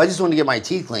 well, I just want to get my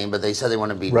teeth clean, but they said they want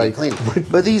to be deep clean.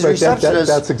 But these receptionists...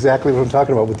 That's exactly what I'm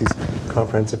talking about with these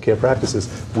comprehensive care practices.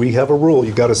 We have a rule,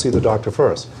 you got to see the doctor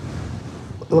first.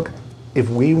 Look, if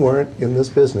we weren't in this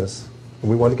business and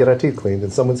we wanted to get our teeth cleaned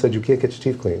and someone said you can't get your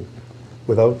teeth cleaned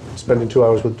without spending 2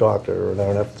 hours with the doctor or an hour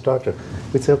and a half with the doctor,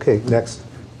 we'd say, okay, next.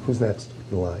 Who's next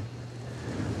in line?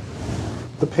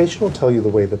 The patient will tell you the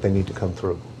way that they need to come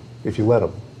through if you let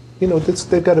them.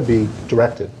 They've got to be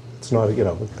directed. It's not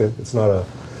a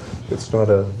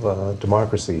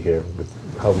democracy here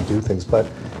with how we do things, but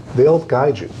they'll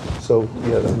guide you. So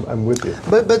yeah, I'm with you.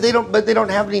 But they don't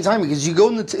have any time, because you go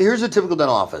in here's a typical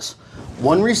dental office: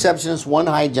 1 receptionist, 1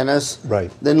 hygienist. Right.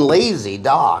 Then lazy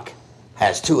doc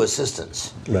has 2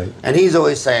 assistants. Right. And he's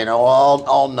always saying, "Oh,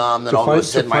 I'll numb, then I'll go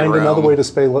sit in my room." To find another way to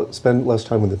spend less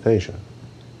time with the patient.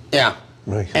 Yeah.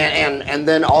 Right. And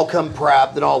then I'll come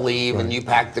prep, then I'll leave, and you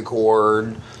pack the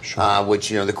cord, which,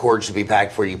 the cord should be packed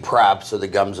before you prep, so the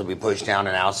gums will be pushed down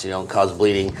and out so you don't cause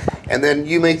bleeding. And then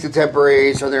you make the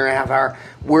temporary, so they're in a half hour.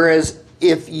 Whereas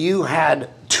if you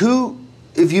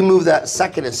move that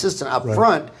second assistant up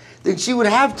front, then she would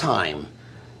have time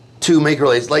to make her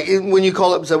lace. Like when you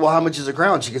call up and say, well, how much is a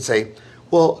crown? She could say,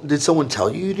 well, did someone tell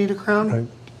you need a crown? Right.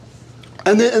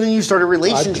 And then you start a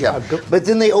relationship. But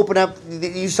then they open up.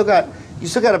 You still got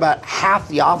about half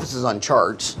the offices on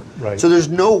charts. Right. So there's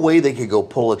no way they could go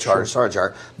pull a chart, start a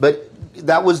chart. But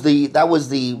that was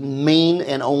the main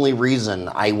and only reason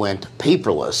I went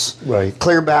paperless. Right.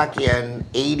 Clear back in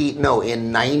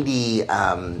 99,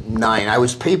 I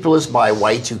was paperless by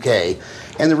Y2K.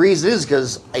 And the reason is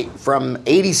because from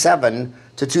 87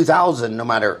 to 2000, no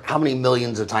matter how many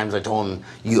millions of times I told them,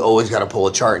 you always got to pull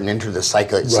a chart and enter the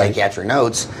psychiatric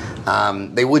notes,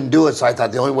 they wouldn't do it. So I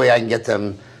thought the only way I can get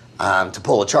them to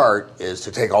pull a chart is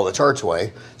to take all the charts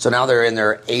away. So now they're in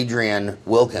their Adrian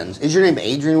Wilkins. Is your name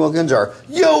Adrian Wilkins or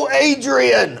Yo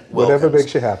Adrian Wilkins? Whatever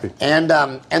makes you happy. And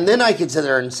then I could sit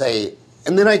there and say,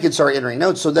 and then I could start entering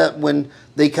notes so that when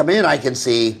they come in, I can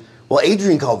see, well,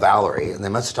 Adrian called Valerie, and they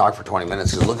must have talked for 20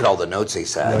 minutes because look at all the notes he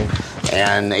said. Right.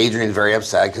 And Adrian's very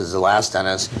upset because the last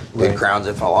dentist did crowns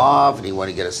that fell off, and he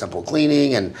wanted to get a simple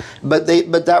cleaning. But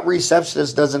that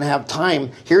receptionist doesn't have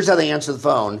time. Here's how they answer the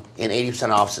phone in 80%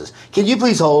 of offices. Can you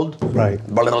please hold? Right.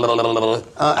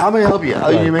 How may I help you?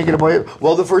 Right. You make an appointment?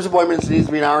 Well, the first appointment needs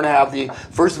to be an hour and a half. The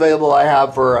first available I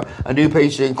have for a new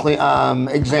patient exam,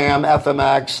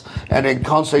 FMX, and a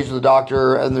consultation with the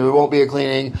doctor, and there won't be a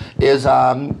cleaning, is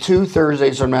 2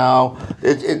 Thursdays from now.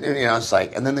 It's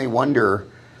like, and then they wonder,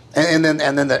 and then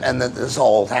this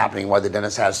all happening while the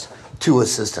dentist has 2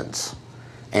 assistants,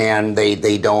 and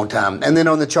they don't. And then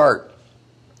on the chart,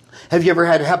 have you ever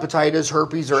had hepatitis,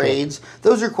 herpes, or AIDS?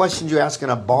 Those are questions you ask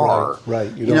in a bar.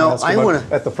 Right. You don't ask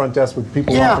them at the front desk with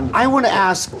people. Yeah, I want to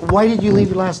ask, why did you leave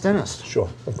your last dentist? Sure,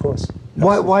 of course.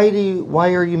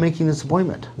 Why are you making this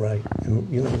appointment? Right. And,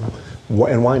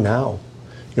 and why now?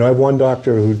 I have one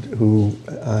doctor who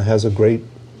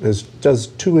does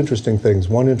 2 interesting things.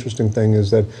 One interesting thing is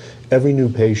that every new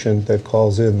patient that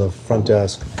calls in the front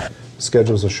desk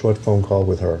schedules a short phone call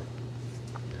with her.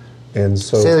 And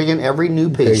so, say that again. Every new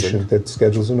patient that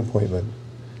schedules an appointment,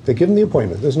 they give them the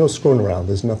appointment. There's no screwing around.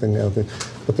 There's nothing out there.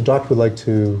 But the doctor would like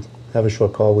to have a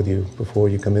short call with you before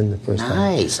you come in the first time.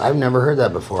 Nice. I've never heard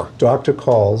that before. Doctor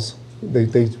calls.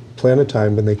 They plan a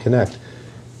time and they connect.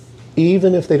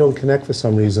 Even if they don't connect for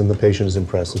some reason, the patient is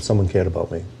impressed that someone cared about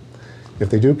me. If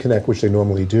they do connect, which they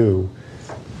normally do,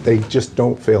 they just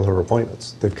don't fail her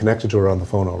appointments. They've connected to her on the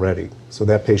phone already. So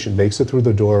that patient makes it through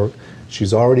the door.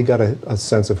 She's already got a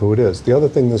sense of who it is. The other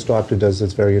thing this doctor does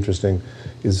that's very interesting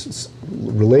is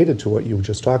related to what you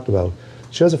just talked about.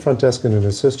 She has a front desk and an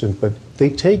assistant, but they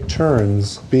take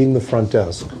turns being the front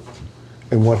desk.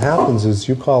 And what happens is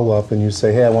you call up and you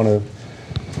say, hey, I want to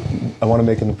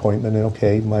make an appointment, and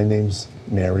okay, my name's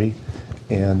Mary,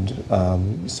 and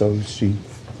so she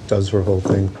does her whole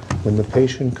thing. When the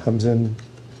patient comes in,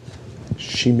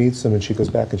 she meets them and she goes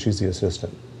back and she's the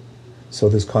assistant. So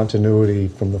there's continuity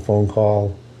from the phone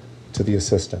call to the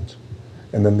assistant,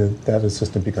 and then the other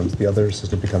assistant becomes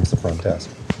the front desk.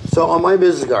 So on my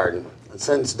business card,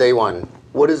 since day one,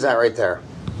 what is that right there?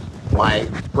 My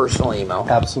personal email.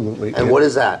 Absolutely. And what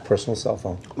is that? Personal cell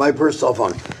phone. My personal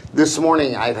phone. This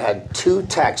morning I've had 2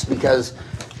 texts because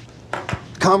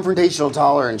confrontational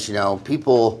tolerance,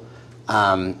 people,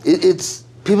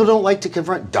 people don't like to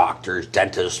confront doctors,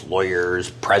 dentists, lawyers,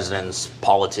 presidents,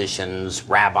 politicians,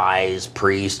 rabbis,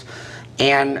 priests,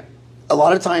 and a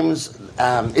lot of times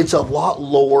it's a lot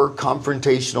lower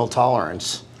confrontational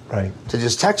tolerance to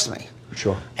just text me.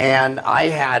 Sure. And I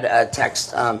had a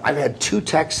text, I've had 2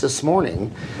 texts this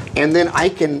morning, and then I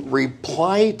can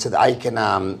reply to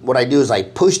what I do is I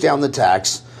push down the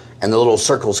text, and the little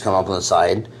circles come up on the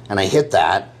side, and I hit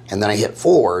that, and then I hit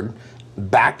forward,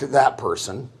 back to that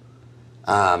person,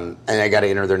 and I got to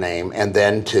enter their name, and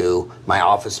then to my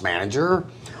office manager,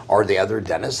 or the other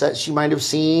dentist that she might have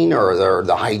seen, or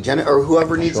the hygienist, or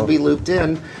whoever needs to be looped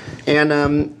in. And,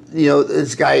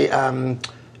 this guy...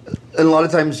 And a lot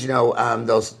of times, they know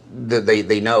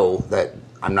that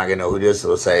I'm not going to know who it is, so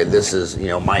they'll say, this is,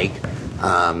 Mike.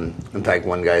 In fact,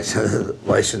 one guy said,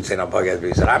 well, I shouldn't say no podcast, but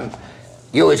he said,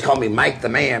 you always call me Mike the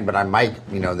man, but I'm Mike,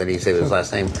 then he said his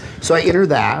last name. So I entered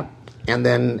that, and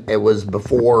then it was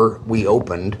before we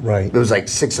opened. Right. It was like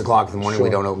 6 o'clock in the morning. Sure. We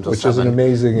don't open until 7. Which is an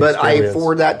amazing experience. But I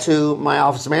forward that to my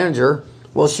office manager.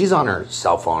 Well, she's on her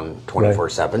cell phone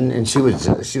 24/7, and she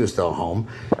was still home,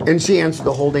 and she answered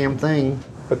the whole damn thing.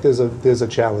 But there's a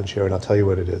challenge here, and I'll tell you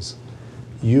what it is.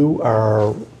 You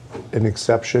are an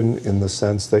exception in the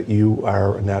sense that you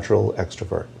are a natural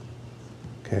extrovert,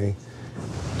 okay?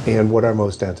 And what are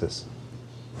most dentists?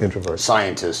 Introverts.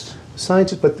 Scientists,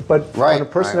 but on a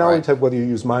personality type, whether you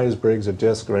use Myers-Briggs or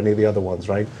DISC or any of the other ones,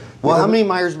 right? Well, how many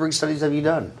Myers-Briggs studies have you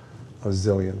done? A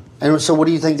zillion. And so what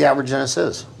do you think the average dentist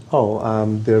is?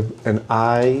 They're an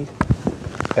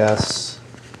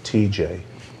ISTJ.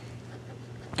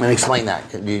 And explain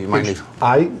that. Do you mind me?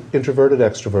 Introverted,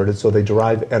 extroverted, so they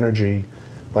derive energy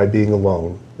by being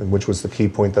alone, and which was the key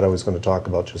point that I was going to talk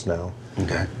about just now.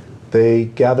 Okay. They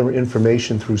gather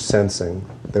information through sensing.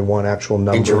 They want actual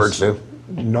numbers. Introverts do?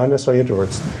 not necessarily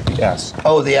introverts, the S.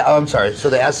 Oh, I'm sorry. So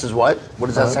the S is what? What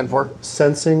does that stand for?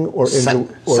 Sensing or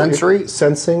sensory?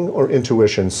 Sensing or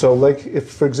intuition. So like,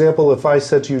 if, for example, if I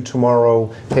said to you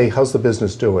tomorrow, hey, how's the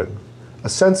business doing? A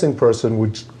sensing person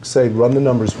would say, run the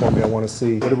numbers for me, I want to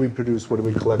see, what do we produce, what do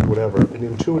we collect, whatever. An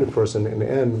intuitive person in the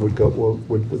end would go, well,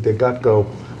 would their gut go,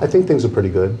 I think things are pretty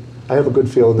good. I have a good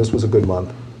feeling this was a good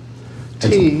month.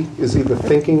 T is either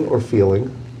thinking or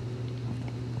feeling.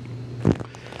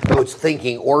 Oh, it's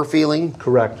thinking or feeling?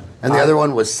 Correct. And the other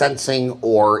one was sensing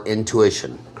or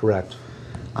intuition. Correct.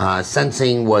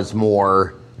 Sensing was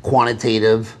more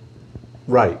quantitative.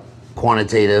 Right.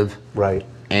 Quantitative. Right.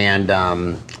 And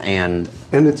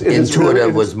it's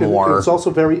intuitive was more. It's also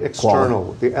very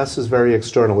external. The S is very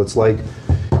external. It's like,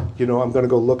 you know, I'm going to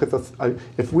go look at the.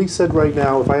 If we said right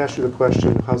now, if I asked you the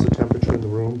question, how's the temperature in the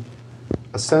room?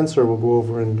 A sensor will go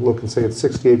over and look and say it's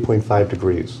 68.5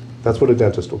 degrees. That's what a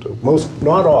dentist will do. Most,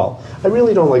 not all. I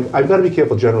really don't like. I've got to be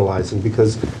careful generalizing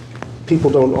because people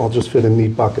don't all just fit in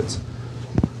neat buckets.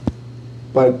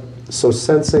 But so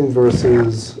sensing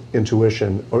versus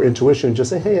intuition, or intuition, just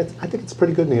say, hey, I think it's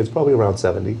pretty good in here. It's probably around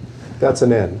 70. That's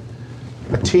an N.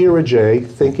 A T or a J,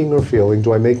 thinking or feeling.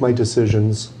 Do I make my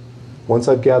decisions? Once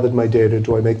I've gathered my data,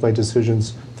 do I make my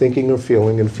decisions thinking or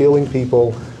feeling? And feeling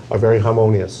people are very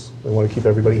harmonious. We want to keep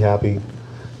everybody happy.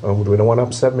 We don't want to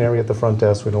upset Mary at the front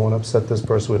desk. We don't want to upset this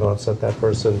person. We don't want to upset that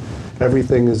person.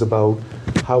 Everything is about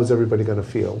how is everybody going to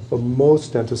feel. But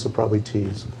most dentists are probably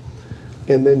T's.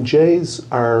 And then J's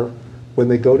are, when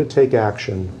they go to take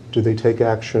action, do they take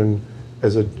action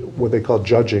as what they call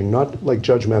judging, not like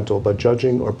judgmental, but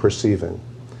judging or perceiving.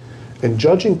 And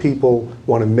judging people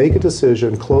want to make a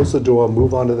decision, close the door,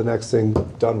 move on to the next thing,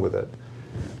 done with it.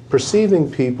 Perceiving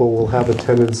people will have a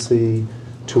tendency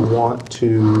to want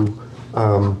to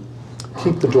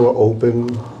keep the door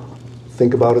open,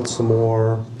 think about it some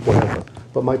more, whatever.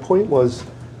 But my point was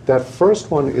that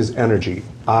first one is energy,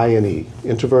 I and E,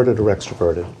 introverted or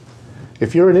extroverted.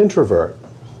 If you're an introvert,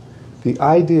 the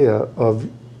idea of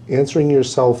answering your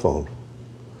cell phone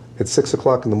at 6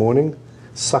 o'clock in the morning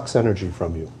sucks energy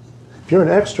from you. If you're an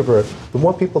extrovert, the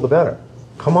more people the better.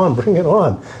 Come on, bring it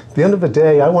on. At the end of the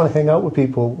day, I want to hang out with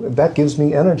people. That gives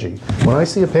me energy. When I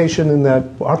see a patient in that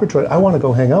operatory, I want to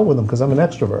go hang out with them because I'm an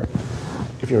extrovert.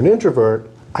 If you're an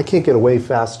introvert, I can't get away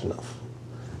fast enough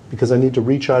because I need to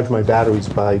recharge my batteries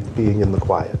by being in the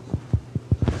quiet.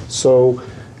 So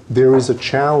there is a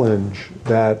challenge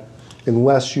that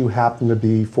unless you happen to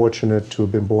be fortunate to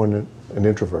have been born an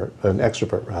introvert, an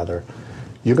extrovert rather,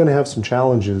 you're going to have some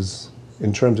challenges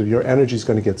in terms of your energy is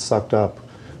going to get sucked up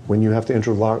when you have to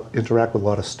interact with a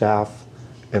lot of staff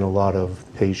and a lot of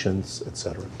patients,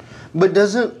 etc. But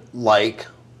doesn't like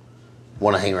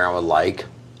want to hang around with like?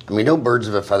 I mean, don't birds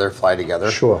of a feather fly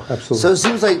together? Sure, absolutely. So it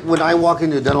seems like when I walk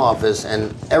into a dental office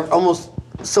and almost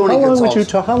so many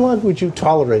consultants... How long would you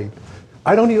tolerate?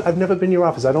 I've never been in your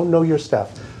office. I don't know your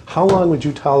staff. How long would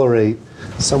you tolerate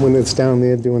someone that's down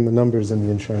there doing the numbers and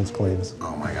the insurance claims?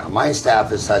 Oh my God. My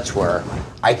staff is such where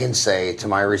I can say to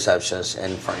my receptionist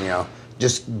and, you know,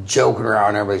 just joking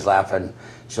around, everybody's laughing.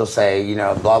 She'll say, you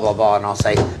know, blah, blah, blah, and I'll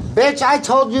say, bitch, I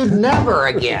told you never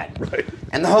again. Right.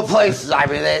 And the whole place is, I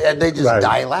mean, they just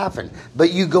die laughing.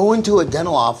 But you go into a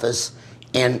dental office,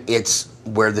 and it's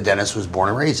where the dentist was born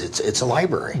and raised. It's a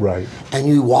library. Right. And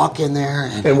you walk in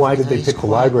there, and why did they pick the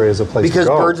library as a place to go?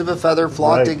 Because birds of a feather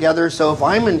flock together. So if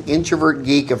I'm an introvert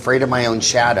geek afraid of my own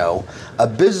shadow, a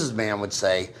businessman would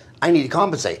say, I need to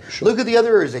compensate. Sure. Look at the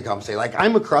other areas they compensate. Like,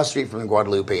 I'm across the street from the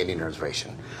Guadalupe Indian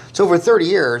Reservation. So for 30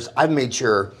 years, I've made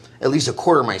sure at least a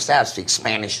quarter of my staff speaks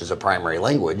Spanish as a primary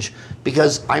language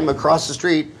because I'm across the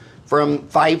street from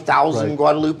 5,000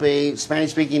 Guadalupe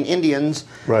Spanish-speaking Indians,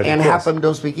 and half of them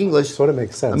don't speak English. Sort of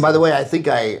makes sense. And by the way, I think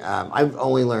I've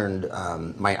only learned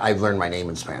I've learned my name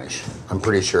in Spanish. I'm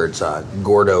pretty sure it's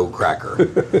Gordo Cracker.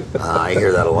 I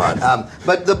hear that a lot.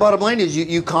 But the bottom line is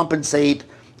you compensate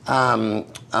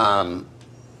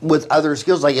with other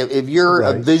skills. Like if you're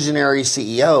a visionary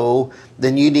CEO,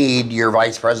 then you need your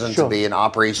vice president to be an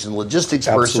operation logistics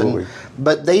person.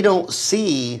 But they don't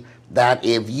see that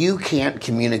if you can't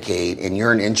communicate and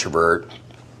you're an introvert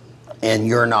and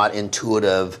you're not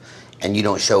intuitive and you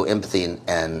don't show empathy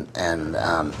and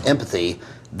empathy,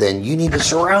 then you need to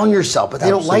surround yourself. But they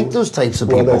don't like those types of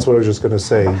people. Well, that's what I was just going to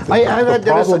say. I've had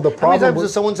dentists, how many times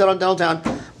has someone said on Dental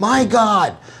Town, my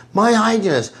God, my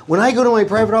hygienist, when I go to my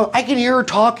private office, I can hear her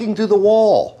talking through the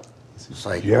wall. It's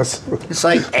like, it's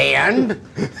like, and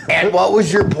what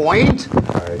was your point?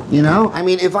 You know, I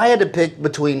mean, if I had to pick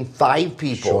between 5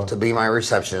 people to be my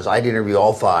receptionist, I'd interview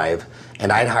all 5,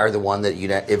 and I'd hire the one that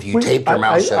if you taped her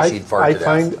mouth shut, she'd fart to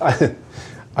death.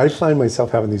 I find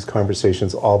myself having these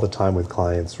conversations all the time with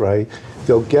clients, right?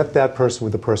 They'll get that person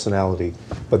with the personality,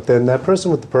 but then that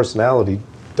person with the personality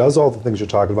does all the things you're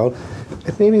talking about,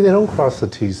 and maybe they don't cross the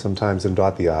T's sometimes and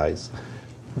dot the I's.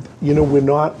 You know, we're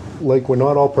not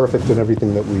all perfect in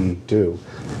everything that we do.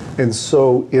 And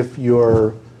so if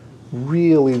you're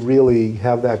really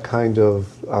have that kind of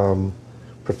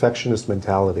perfectionist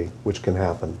mentality, which can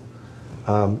happen,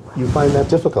 you find that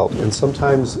difficult. And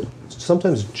sometimes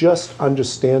just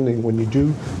understanding, when you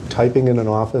do typing in an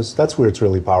office, that's where it's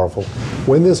really powerful.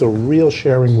 When there's a real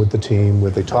sharing with the team,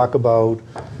 where they talk about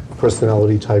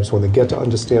personality types, when they get to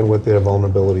understand what their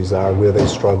vulnerabilities are, where they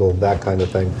struggle, that kind of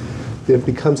thing, it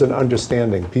becomes an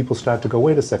understanding. People start to go,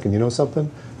 wait a second, you know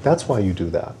something? That's why you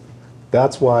do that.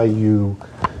 That's why you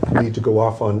need to go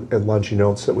off at lunch, you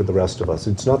don't sit with the rest of us.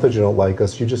 It's not that you don't like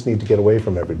us, you just need to get away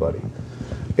from everybody.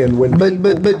 And when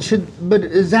but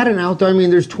is that an outdoor? I mean,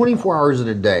 there's 24 hours in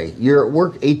a day. You're at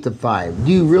work 8 to 5.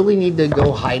 Do you really need to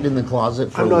go hide in the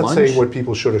closet for lunch? I'm not saying what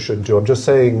people should or shouldn't do. I'm just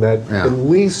saying that at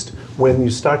least when you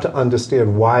start to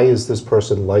understand why is this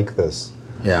person like this,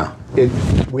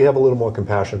 we have a little more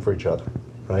compassion for each other,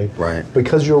 right? Right.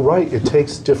 Because you're right, it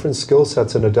takes different skill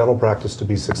sets in a dental practice to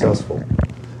be successful.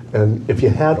 And if you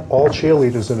had all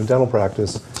cheerleaders in a dental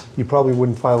practice, you probably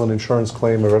wouldn't file an insurance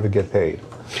claim or ever get paid.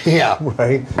 Yeah.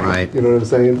 Right? Right. You know what I'm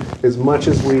saying? As much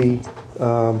as we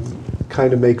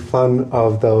kind of make fun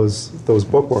of those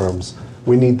bookworms,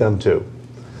 we need them too.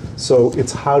 So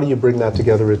it's how do you bring that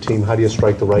together, a team? How do you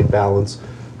strike the right balance?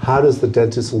 How does the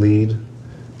dentist lead?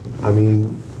 I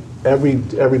mean,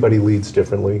 everybody leads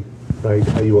differently, right?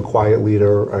 Are you a quiet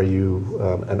leader? Are you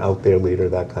an out there leader?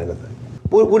 That kind of thing.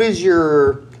 What is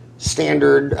your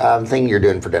standard thing you're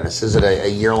doing for dentists? Is it a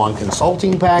year-long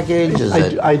consulting package? Is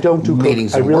it I don't do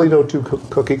meetings? I really don't do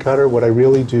cookie cutter. What I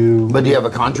really do. But do you have a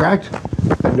contract?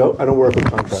 No, I don't work with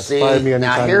contracts. See,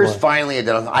 now here's finally a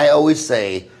dental. I always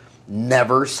say,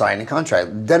 never sign a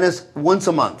contract. Dentist, once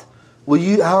a month.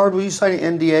 Howard, will you sign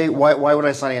an NDA? Why would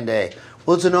I sign an NDA?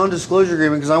 Well, it's a non-disclosure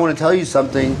agreement because I want to tell you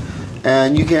something,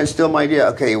 and you can't steal my idea.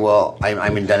 Okay, well,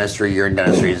 I'm in dentistry, you're in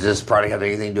dentistry. Does this product have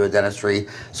anything to do with dentistry?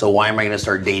 So why am I going to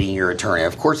start dating your attorney?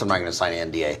 Of course I'm not going to sign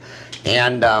an NDA.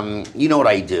 And you know what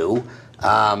I do.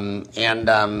 And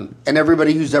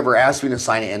everybody who's ever asked me to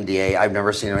sign an NDA, I've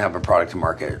never seen them have a product to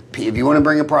market. If you want to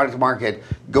bring a product to market,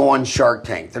 go on Shark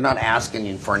Tank. They're not asking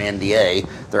you for an NDA.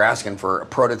 They're asking for a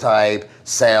prototype,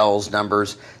 sales,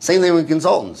 numbers. Same thing with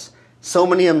consultants. So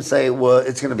many of them say, well,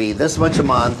 it's going to be this much a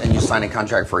month, and you sign a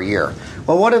contract for a year.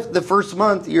 Well, what if the first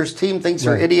month your team thinks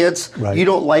you're idiots, you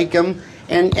don't like them,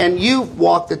 and you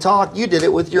walk the talk, you did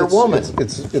it with your woman.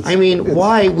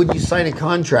 Why would you sign a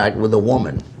contract with a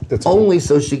woman? Only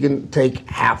so she can take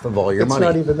half of all your money.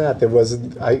 It's not even that. There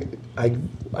wasn't,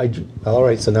 all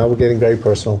right, so now we're getting very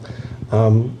personal.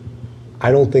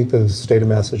 I don't think the state of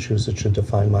Massachusetts should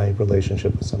define my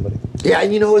relationship with somebody. Yeah,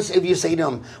 and you know, if you say to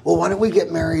them, well, why don't we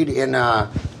get married in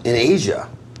Asia?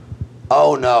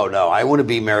 Oh, no, I want to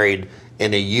be married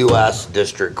in a U.S.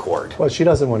 district court. Well, she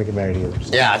doesn't want to get married either.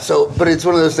 So. Yeah, but it's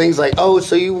one of those things like, oh,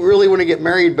 so you really want to get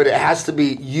married, but it has to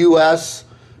be U.S.,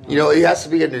 you know, it has to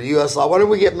be under U.S. law. Why don't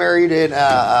we get married in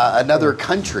another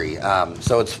country?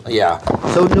 So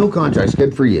no contracts.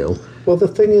 Good for you. Well, the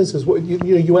thing is what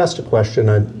you asked a question.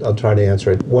 I'll try to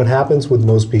answer it. What happens with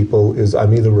most people is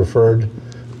I'm either referred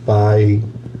by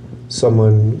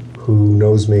someone who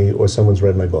knows me or someone's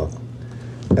read my book.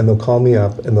 And they'll call me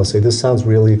up and they'll say, this sounds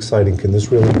really exciting. Can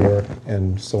this really work?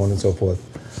 And so on and so forth.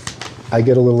 I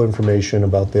get a little information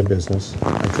about their business.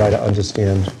 I try to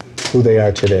understand who they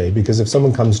are today. Because if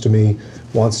someone comes to me,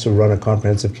 wants to run a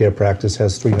comprehensive care practice,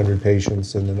 has 300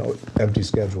 patients and an empty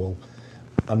schedule,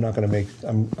 I'm not going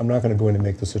to go in and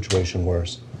make the situation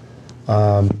worse.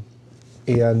 And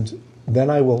then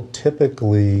I will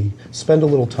typically spend a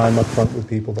little time up front with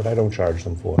people that I don't charge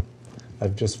them for.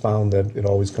 I've just found that it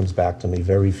always comes back to me.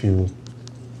 Very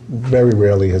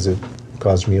rarely has it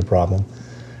caused me a problem.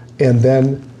 And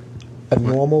then a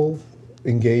normal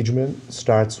engagement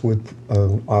starts with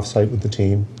offsite with the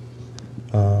team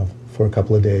for a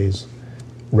couple of days,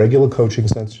 regular coaching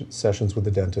sessions with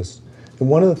the dentist. And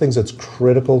one of the things that's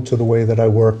critical to the way that I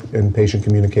work in patient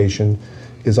communication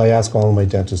is I ask all of my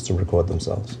dentists to record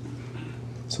themselves.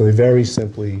 So they very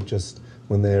simply just,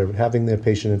 when they're having their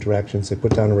patient interactions, they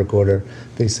put down a recorder,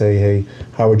 they say, hey,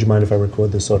 how would you mind if I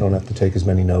record this so I don't have to take as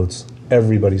many notes?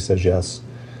 Everybody says yes.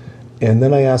 And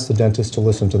then I ask the dentist to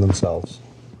listen to themselves.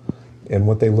 And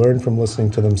what they learn from listening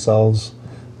to themselves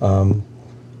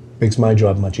makes my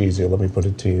job much easier, let me put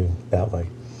it to you that way.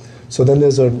 So then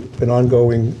there's an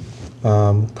ongoing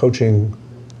coaching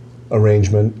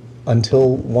arrangement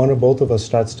until one or both of us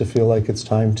starts to feel like it's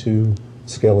time to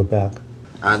scale it back.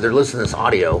 They're listening to this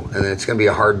audio, and it's going to be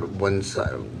a hard one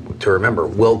to remember.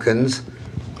 Wilkins,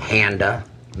 Handa,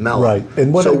 Mello. Right.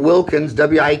 And what so Wilkins,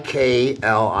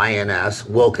 W-I-K-L-I-N-S,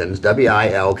 Wilkins,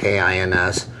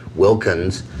 W-I-L-K-I-N-S,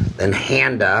 Wilkins, then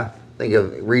Handa, think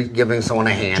of giving someone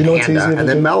a hand, Handa, and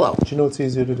then Mello. Do you know what's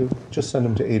easier to do? Just send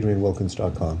them to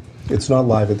adrianwilkins.com. It's not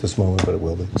live at this moment, but it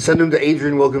will be. Send them to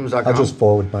adrianwilkins.com. I'll just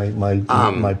forward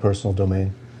my personal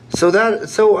domain.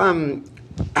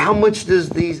 How much does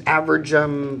these average,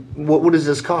 what does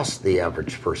this cost the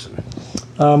average person?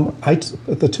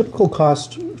 The typical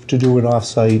cost to do an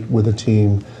offsite with a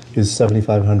team is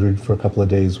 $7,500 for a couple of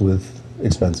days with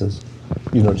expenses,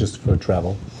 just for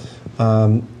travel.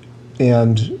 And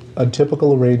a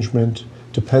typical arrangement,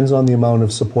 depends on the amount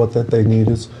of support that they need,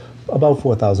 is about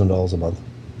 $4,000 a month.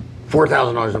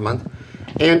 $4,000 a month.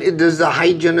 And does the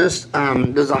hygienist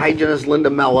Linda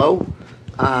Mello,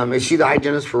 is she the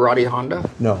hygienist for Roddy Honda?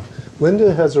 No.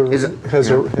 Linda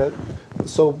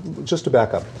so just to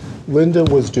back up, Linda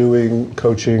was doing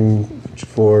coaching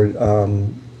for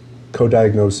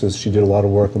co-diagnosis. She did a lot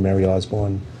of work with Mary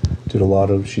Osborne.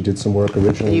 She did some work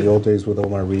originally in the old days with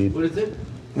Omar Reed. What is it?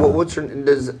 Well, what's her,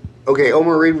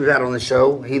 Omar Reed we've had on the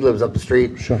show. He lives up the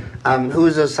street. Sure. Who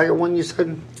is the second one you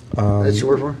said that she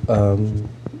worked for?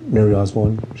 Mary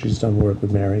Osborne. She's done work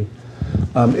with Mary.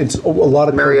 It's a lot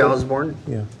of Mary Osborne?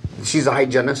 Yeah. She's a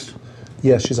hygienist?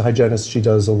 Yes, she's a hygienist. She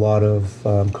does a lot of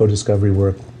co-discovery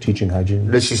work, teaching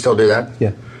hygiene. Does she still do that?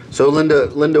 Yeah. So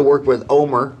Linda worked with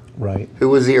Omar, right? Who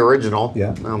was the original?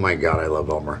 Yeah. Oh my God, I love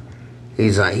Omar.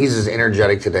 He's as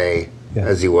energetic today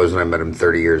as he was when I met him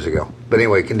 30 years ago. But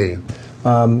anyway, continue.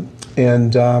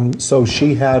 So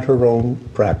she had her own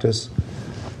practice.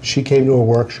 She came to a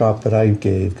workshop that I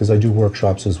gave, because I do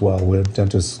workshops as well, where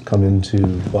dentists come into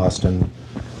Boston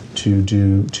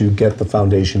to get the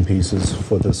foundation pieces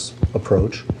for this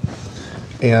approach,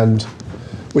 and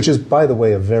which is, by the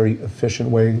way, a very efficient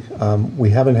way.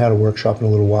 We haven't had a workshop in a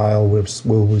little while. We'll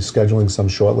be scheduling some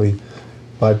shortly,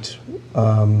 but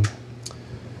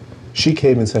she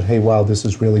came and said, "Hey, wow, this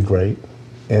is really great."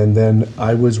 And then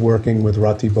I was working with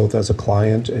Rati both as a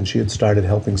client, and she had started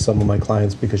helping some of my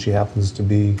clients because she happens to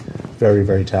be very,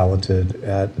 very talented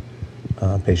at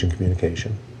patient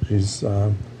communication. She's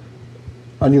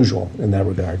unusual in that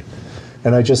regard.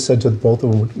 And I just said to both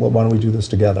of them, well, why don't we do this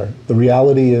together? The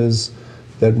reality is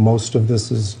that most of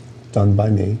this is done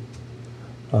by me.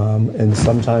 And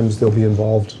sometimes they'll be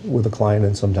involved with a client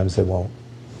and sometimes they won't.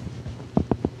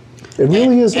 It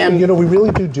really is, we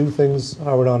really do things,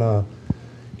 Howard, on a,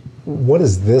 what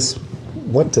does this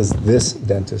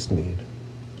dentist need?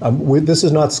 This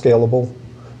is not scalable.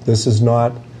 This is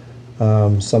not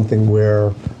something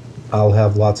where I'll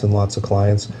have lots and lots of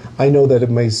clients. I know that it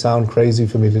may sound crazy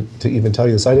for me to even tell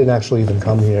you this. I didn't actually even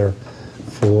come here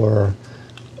to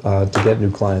get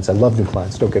new clients. I love new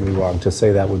clients, don't get me wrong. To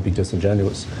say that would be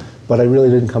disingenuous. But I really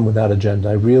didn't come with that agenda.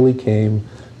 I really came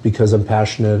because I'm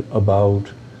passionate about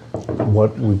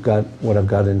what I've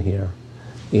got in here.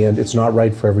 And it's not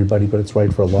right for everybody, but it's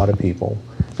right for a lot of people.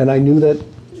 And I knew that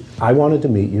I wanted to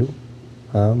meet you.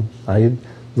 I had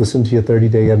listened to your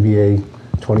 30-day MBA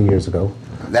 20 years ago.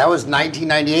 That was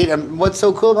 1998. And what's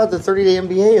so cool about the 30-day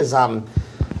MBA is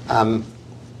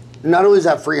not only is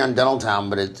that free on Dental Town,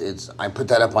 but I put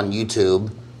that up on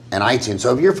YouTube and iTunes.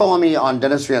 So if you're following me on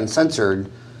Dentistry Uncensored,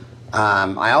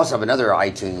 I also have another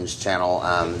iTunes channel,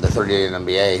 the 30-day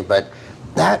MBA, but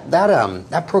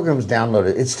that program's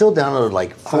downloaded. It's still downloaded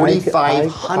like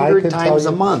 4,500 times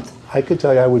a month. I could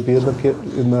tell you I would be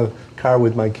in the car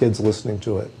with my kids listening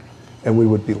to it, and we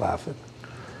would be laughing,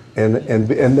 and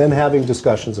then having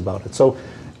discussions about it. So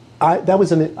I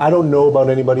don't know about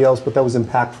anybody else, but that was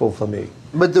impactful for me.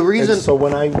 But the reason... And so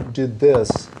when I did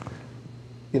this,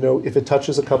 if it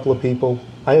touches a couple of people,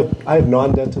 I have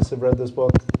non-dentists have read this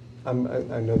book. I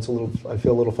know I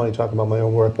feel a little funny talking about my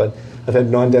own work, but I've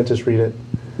had non-dentists read it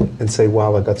and say,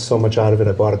 wow, I got so much out of it,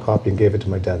 I bought a copy and gave it to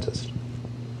my dentist.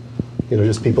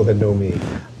 Just people that know me.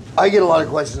 I get a lot of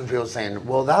questions from people saying,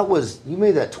 well, you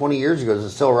made that 20 years ago, is it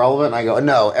still relevant? And I go,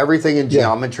 no, everything in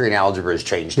geometry and algebra has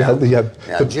changed now.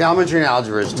 Geometry and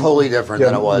algebra is totally different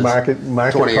than it was market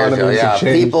 20 years ago. Yeah,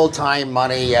 people, time,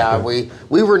 money.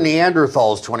 We were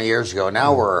Neanderthals 20 years ago.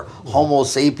 Now we're Homo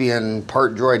sapien,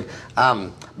 part droid.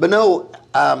 But no,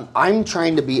 I'm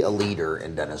trying to be a leader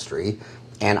in dentistry,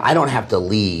 and I don't have to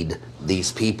lead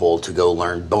these people to go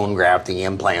learn bone grafting,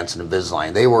 implants, and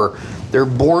Invisalign. They're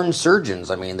born surgeons.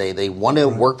 I mean, they want to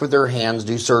work with their hands,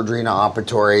 do surgery in an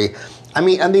operatory. I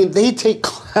mean, they take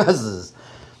classes.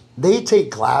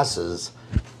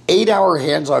 8-hour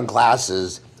hands-on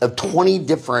classes of 20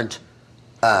 different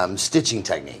stitching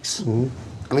techniques. Mm-hmm.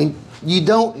 I mean, you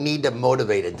don't need to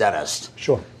motivate a dentist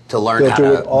Sure. to learn They'll how do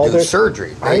to it all do their-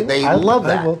 surgery. They love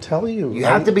that. I will tell you. You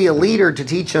have to be a leader to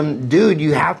teach them, dude,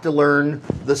 you have to learn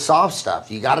the soft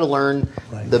stuff. You got to learn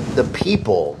the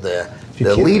people, the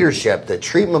leadership, the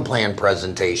treatment plan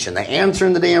presentation, the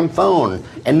answering the damn phone,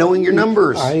 and knowing your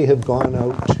numbers. I have gone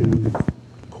out to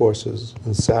courses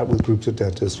and sat with groups of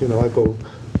dentists. You know,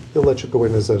 they'll let you go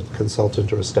in as a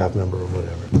consultant or a staff member or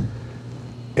whatever.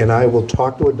 And I will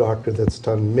talk to a doctor that's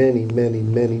done many, many,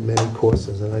 many, many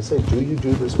courses, and I say, do you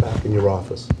do this back in your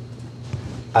office?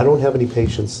 I don't have any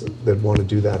patients that want to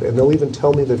do that. And they'll even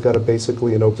tell me they've got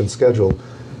basically an open schedule,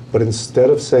 but instead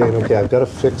of saying, okay, I've got to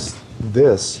fix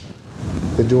this,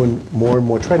 they're doing more and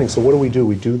more training. So what do?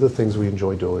 We do the things we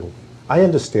enjoy doing. I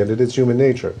understand it. It's human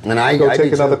nature. And I go I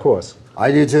take do another too. course.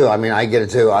 I do too. I mean, I get it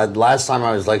too. Last time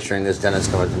I was lecturing, this dentist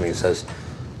come up to me and says,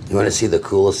 you want to see the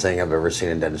coolest thing I've ever seen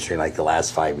in dentistry in like the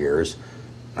last 5 years?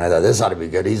 And I thought, this ought to be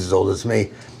good. He's as old as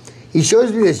me. He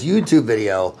shows me this YouTube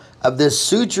video of this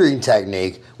suturing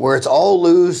technique where it's all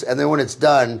loose, and then when it's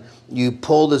done, you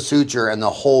pull the suture and the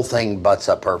whole thing butts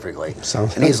up perfectly.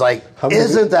 And he's like,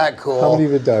 isn't that cool? How many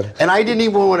have you done? And I didn't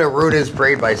even want to ruin his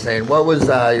parade by saying, what was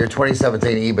your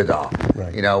 2017 EBITDA?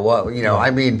 Right. You know, what? You know, I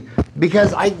mean,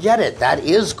 because I get it. That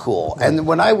is cool. And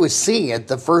when I was seeing it,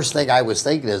 the first thing I was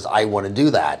thinking is, I want to do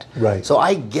that. Right. So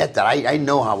I get that. I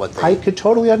know how it. I could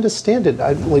totally understand it.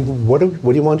 What do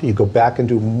you want to do? You go back and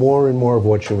do more and more of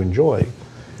what you enjoy.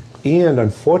 And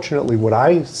unfortunately, what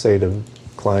I say to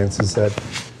clients is that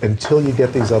until you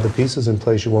get these other pieces in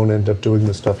place, you won't end up doing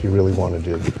the stuff you really want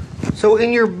to do. So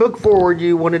in your book forward,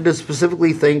 you wanted to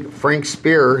specifically thank Frank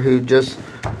Spear, who just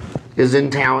is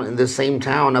in town, in the same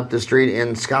town up the street in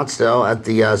Scottsdale at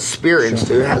the Spear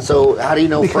Institute. So how do you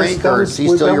know Frank, or is he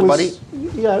still your buddy?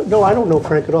 Yeah, no, I don't know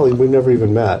Frank at all. We've never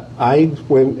even met. I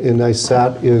went and I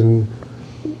sat in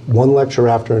one lecture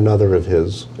after another of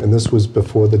his, and this was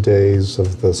before the days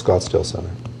of the Scottsdale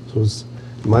Center. So it was,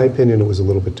 in my opinion, it was a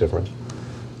little bit different.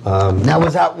 Now,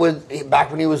 was that back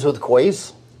when he was with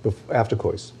Coyce? After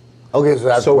Coyce. Okay, so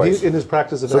that's so Coyce. he, in his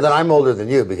practice of So then I'm older than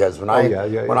you, because when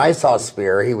I saw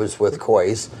Spear, he was with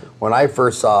Coyce. When I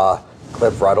first saw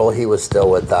Cliff Ruddle, he was still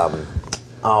with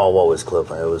what was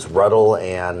Cliff? It was Ruddle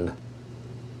and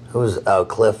who was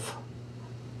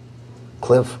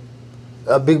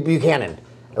Big Buchanan.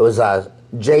 It was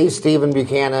J. Stephen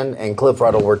Buchanan and Cliff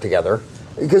Ruddle worked together,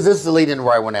 because this is the lead in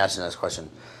where I want to ask you this question.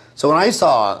 So when I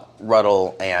saw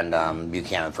Ruddle and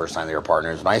Buchanan the first time they were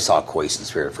partners, when I saw Coyce and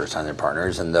Spear the first time they were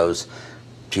partners, and those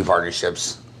two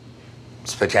partnerships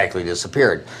spectacularly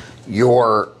disappeared.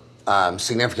 Your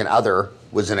significant other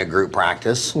was in a group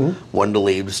practice, wanted to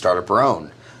leave to start up her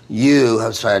own. You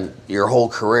have spent your whole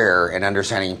career in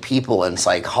understanding people and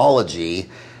psychology.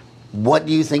 What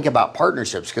do you think about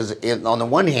partnerships? Because on the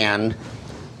one hand,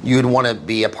 you'd want to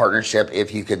be a partnership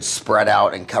if you could spread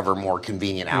out and cover more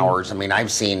convenient hours. I mean,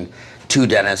 I've seen two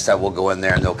dentists that will go in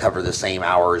there and they'll cover the same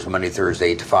hours, Monday,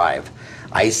 Thursday, 8 to 5.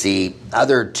 I see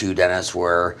other two dentists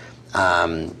where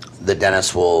the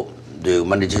dentist will do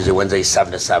Monday, Tuesday, Wednesday,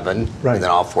 7 to 7, right, and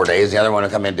then all 4 days. The other one will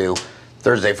come in and do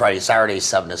Thursday, Friday, Saturday,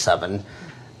 7 to 7.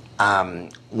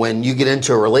 When you get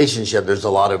into a relationship, there's a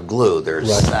lot of glue.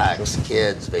 There's sex,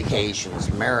 kids,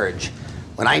 vacations, marriage.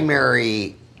 When I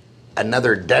marry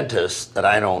another dentist that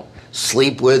I don't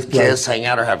sleep with, kiss, hang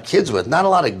out, or have kids with, not a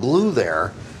lot of glue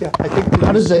there. Yeah, I think.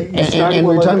 How does it? And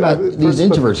we're talking about these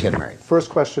introverts getting married. First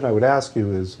question I would ask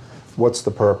you is, what's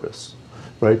the purpose,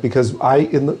 right? Because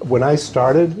when I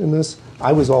started in this,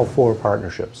 I was all for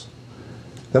partnerships.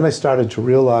 Then I started to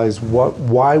realize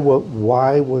why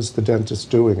was the dentist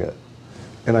doing it,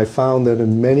 and I found that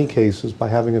in many cases, by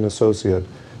having an associate,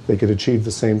 they could achieve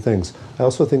the same things. I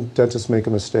also think dentists make a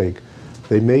mistake.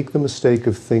 They make the mistake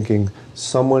of thinking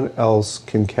someone else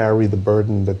can carry the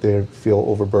burden that they feel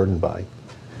overburdened by,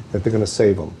 that they're going to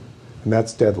save them, and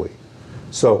that's deadly.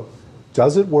 So,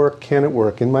 does it work? Can it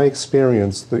work? In my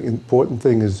experience, the important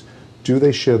thing is, do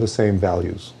they share the same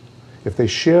values? If they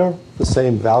share the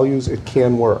same values, it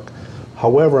can work.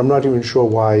 However, I'm not even sure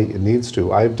why it needs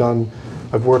to.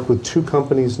 I've worked with two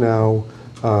companies now,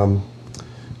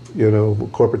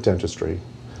 corporate dentistry.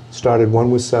 Started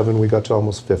one with 7, we got to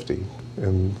almost 50.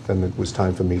 And then it was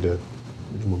time for me to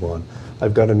move on.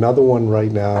 I've got another one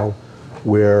right now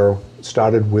where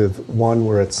started with 1,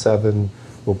 we're at 7,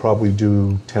 we'll probably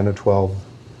do 10 or 12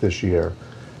 this year.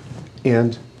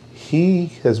 And he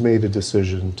has made a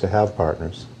decision to have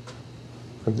partners.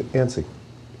 Ansi.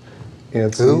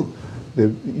 Who?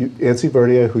 Ansi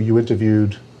Verdia, who you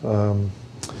interviewed a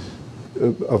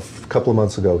couple of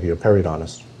months ago here,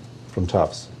 periodontist from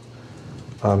Tufts.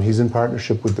 He's in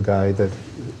partnership with the guy that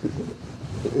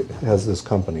has this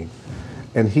company.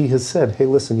 And he has said, hey,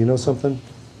 listen, you know something?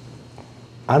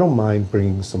 I don't mind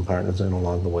bringing some partners in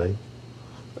along the way.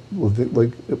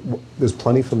 Like, there's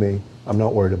plenty for me. I'm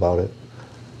not worried about it.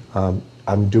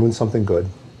 I'm doing something good.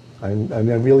 I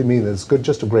really mean this. Good,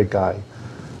 just a great guy.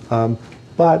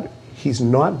 But he's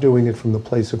not doing it from the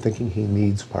place of thinking he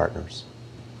needs partners.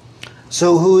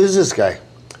 So who is this guy?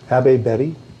 Abbe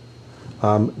Betty.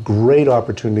 Great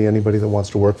opportunity, anybody that wants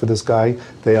to work for this guy.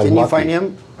 They are Can you lucky. find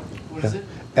him? What is it?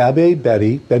 Abbe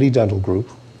Betty, Betty Dental Group.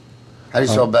 How do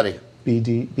you spell Betty?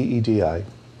 B-E-D-I.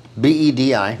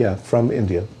 B-E-D-I. Yeah, from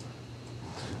India.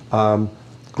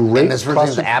 Great. And this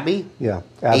person's Abby? Yeah,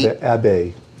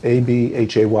 Abbe.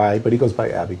 A-B-H-A-Y, but he goes by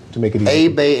Abby to make it easy.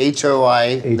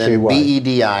 A-B-H-O-I, then H-A-Y.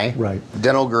 B-E-D-I. Right.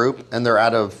 Dental Group, and they're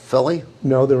out of Philly?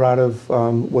 No, they're out of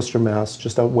Worcester, Mass,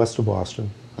 just out west of Boston.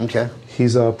 Okay.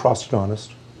 He's a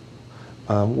prosthodontist.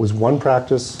 Was one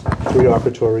practice, 3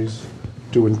 operatories,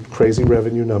 doing crazy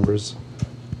revenue numbers.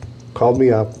 Called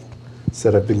me up,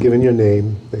 said, I've been given your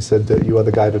name. They said that you are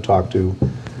the guy to talk to.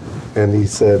 And he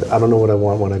said, I don't know what I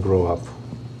want when I grow up.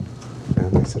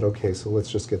 And I said, okay, so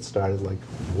let's just get started. Like,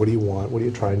 what do you want? What are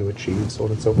you trying to achieve? So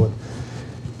on and so forth.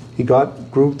 He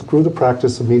grew the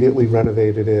practice, immediately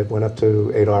renovated it, went up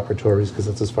to 8 operatories because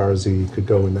that's as far as he could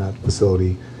go in that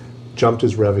facility. Jumped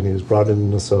his revenues, brought in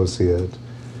an associate,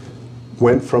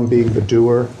 went from being the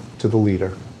doer to the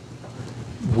leader.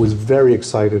 Was very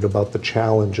excited about the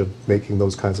challenge of making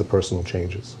those kinds of personal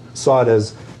changes. Saw it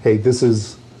as, hey, this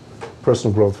is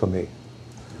personal growth for me.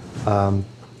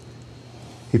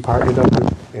 He partnered up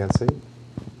with Nancy.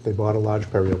 They bought a large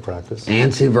perio practice.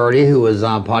 Nancy Verdi, who was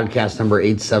on podcast number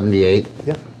 878.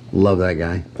 Yeah. Love that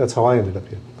guy. That's how I ended up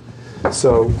here.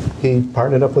 So he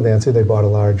partnered up with Nancy. They bought a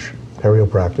large perio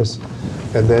practice.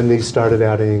 And then they started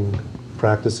adding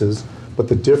practices. But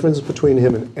the difference between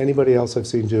him and anybody else I've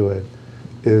seen do it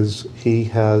is he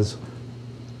has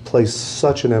placed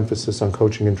such an emphasis on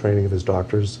coaching and training of his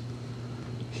doctors.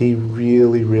 He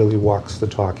really, really walks the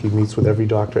talk. He meets with every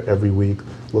doctor every week,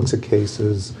 looks at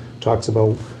cases, talks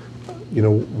about, you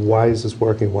know, why is this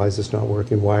working? Why is this not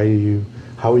working?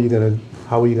 How are you going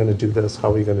to do this?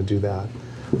 How are you going to do that?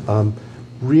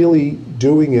 Really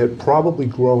doing it, probably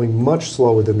growing much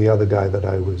slower than the other guy that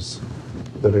I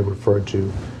referred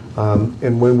to.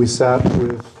 And when we sat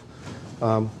with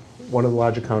one of the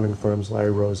large accounting firms,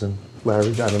 Larry Rosen, I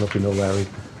don't know if you know Larry.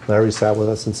 Larry sat with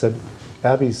us and said,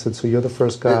 Abby said, so you're the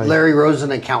first guy. Larry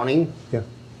Rosen Accounting? Yeah.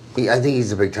 I think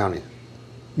he's a big townie.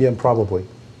 Yeah, probably.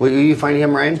 Will you find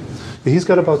him, Ryan? He's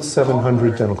got about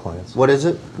 700 dental clients. What is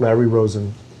it? Larry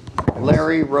Rosen.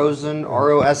 Larry Rosen,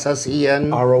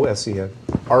 R-O-S-S-E-N? R-O-S-E-N.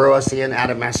 R-O-S-E-N, out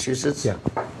of Massachusetts? Yeah.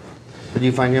 Did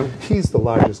you find him? He's the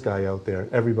largest guy out there.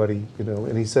 Everybody, you know,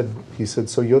 and he said,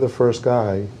 so you're the first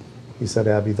guy, he said,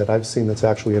 Abby, that I've seen that's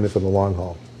actually in it for the long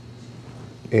haul.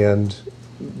 And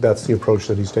that's the approach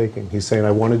that he's taking. He's saying,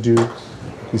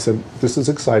 he said, this is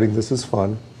exciting, this is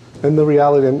fun. And the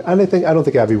reality, and I don't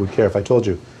think Abby would care if I told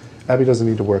you, Abby doesn't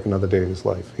need to work another day in his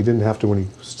life. He didn't have to when he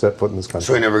set foot in this country.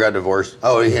 So he never got divorced?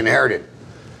 Oh, he inherited.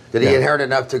 Did he inherit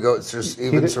enough to go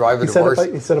even survive a divorce?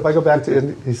 He said, if I go back to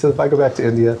India,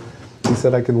 he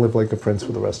said, I can live like a prince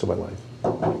for the rest of my life.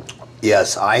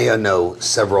 Yes, I know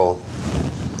several.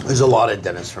 There's a lot of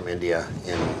dentists from India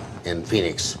in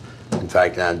Phoenix. In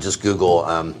fact, just Google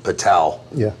Patel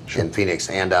in Phoenix,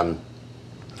 and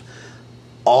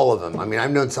all of them. I mean,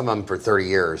 I've known some of them for 30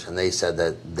 years, and they said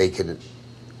that they could.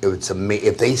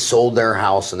 If they sold their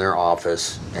house and their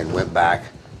office and went back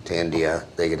to India,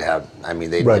 they could have. I mean,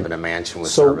 they'd live in a mansion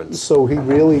with servants. So we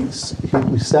really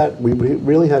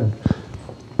had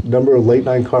a number of late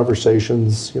night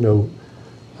conversations. You know,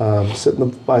 sitting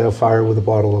by a fire with a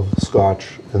bottle of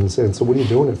scotch and saying, "So what are you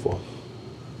doing it for?"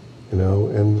 You know,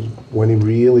 and when he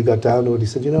really got down to it, he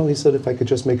said, if I could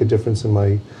just make a difference in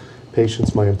my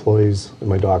patients, my employees, and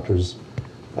my doctors,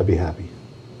 I'd be happy.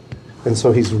 And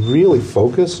so he's really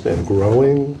focused and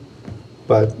growing,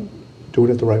 but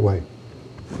doing it the right way,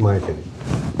 in my opinion.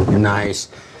 Nice.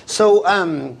 So,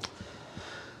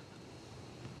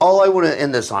 all I want to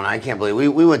end this on, I can't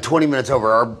believe we went 20 minutes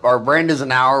over. Our brand is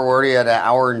an hour. We're already at an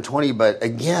hour and 20. But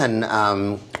again,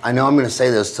 I know I'm going to say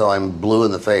this till I'm blue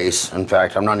in the face. In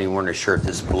fact, I'm not even wearing a shirt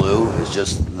this blue. It's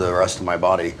just the rest of my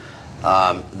body.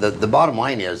 The bottom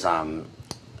line is,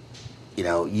 you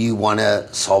know, you want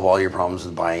to solve all your problems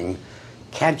with buying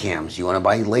CAD cams. You want to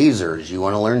buy lasers. You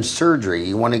want to learn surgery.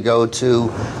 You want to go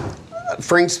to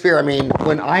Frank Spear. I mean,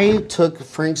 when I took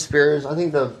Frank Spear's, I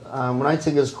think when I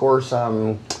took his course,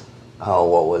 what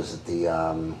was it?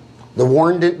 The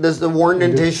Warren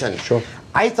Dentition. Sure.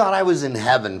 I thought I was in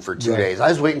heaven for 2 days. I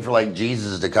was waiting for like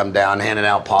Jesus to come down, handing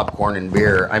out popcorn and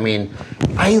beer. I mean,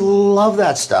 I love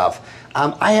that stuff.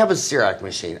 I have a CEREC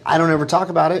machine. I don't ever talk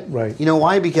about it. Right. You know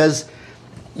why? Because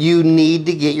you need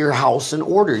to get your house in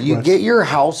order. You get your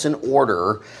house in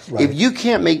order. If you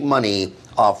can't make money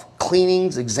off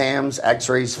cleanings, exams,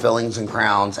 x-rays, fillings, and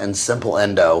crowns, and simple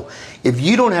endo, if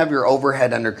you don't have your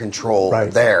overhead under control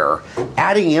there,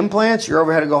 adding implants, your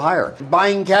overhead will go higher.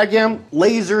 Buying CAD-CAM,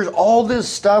 lasers, all this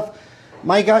stuff,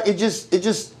 my God,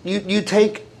 you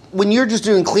take, when you're just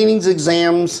doing cleanings,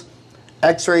 exams,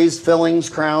 x-rays, fillings,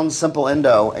 crowns, simple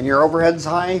endo, and your overhead's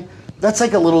high, that's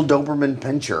like a little Doberman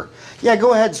pincher. Yeah,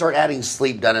 go ahead and start adding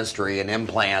sleep dentistry and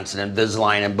implants and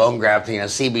Invisalign and bone grafting and a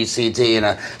CBCT and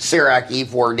a CEREC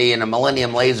E4D and a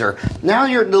Millennium laser. Now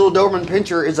your little Doberman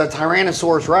pincher is a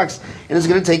Tyrannosaurus Rex and it's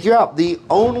going to take you out. The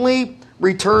only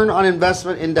return on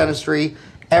investment in dentistry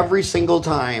every single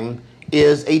time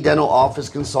is a dental office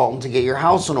consultant to get your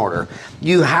house in order.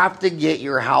 You have to get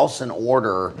your house in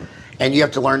order. And you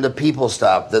have to learn the people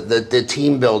stuff, the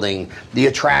team building, the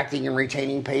attracting and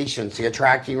retaining patients, the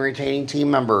attracting and retaining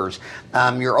team members,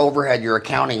 your overhead, your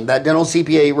accounting, that dental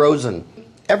CPA Rosen.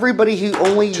 Everybody who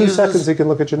only uses... 2 seconds, he can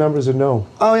look at your numbers and know.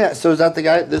 Oh, yeah. So is that the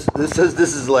guy? This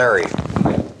is Larry.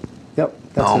 Yep.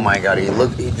 Oh, my God.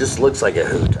 He just looks like a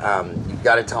hoot. You've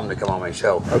got to tell him to come on my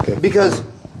show. Okay. Because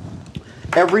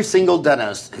every single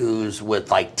dentist who's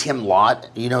with like Tim Lott,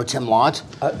 you know Tim Lott?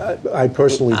 I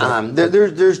personally don't.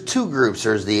 There's 2 groups.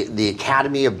 There's the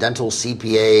Academy of Dental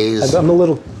CPAs. I'm a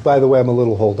little, by the way, I'm a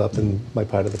little holed up in my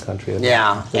part of the country.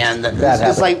 Yeah, and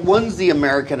it's like one's the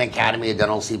American Academy of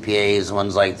Dental CPAs,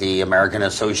 one's like the American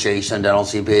Association of Dental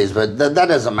CPAs, but that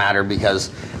doesn't matter because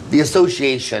the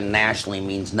association nationally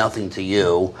means nothing to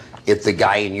you if the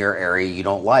guy in your area you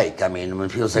don't like. I mean, when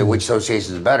people say which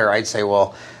association is better, I'd say,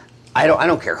 well, I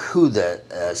don't care who the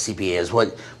CPA is.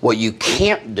 What you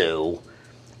can't do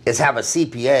is have a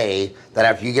CPA that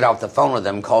after you get off the phone with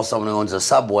them, call someone who owns a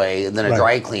Subway, and then a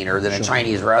dry cleaner, then a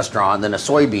Chinese restaurant, then a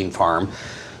soybean farm.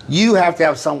 You have to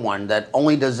have someone that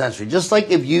only does dentistry. Just like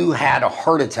if you had a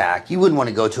heart attack, you wouldn't want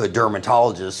to go to a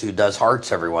dermatologist who does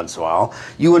hearts every once in a while.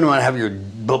 You wouldn't want to have your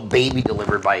baby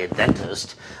delivered by a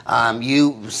dentist.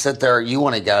 You sit there, you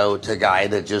want to go to a guy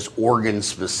that's just organ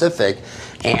specific.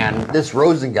 And this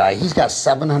Rosen guy, he's got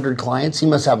 700 clients. He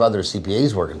must have other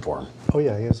CPAs working for him. Oh,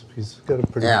 yeah, he's got a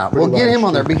pretty well, get him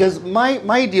on there because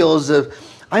my deal is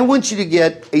I want you to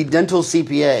get a dental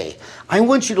CPA. I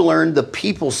want you to learn the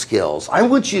people skills. I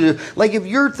want you to, like if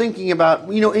you're thinking about,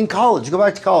 in college, go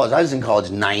back to college. I was in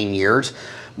college 9 years.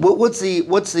 What's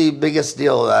the biggest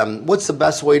deal? What's the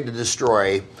best way to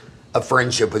destroy a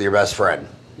friendship with your best friend?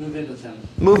 Move in with him.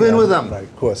 Move in with them. Right,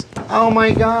 of course. Oh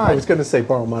my God. I was going to say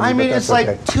borrow money. I mean, it's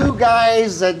like 2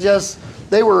 guys that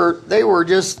they were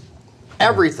just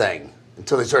everything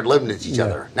until they started living with each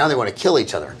other. Now they want to kill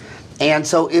each other. And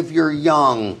so if you're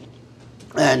young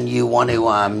and you want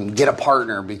to get a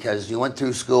partner because you went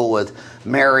through school with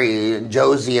Mary and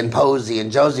Josie and Posey,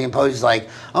 and Josie and Posey's like,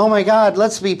 oh my God,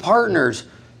 let's be partners.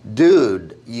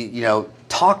 Dude, you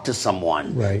talk to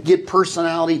someone. Right. Get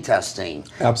personality testing.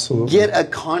 Absolutely. Get a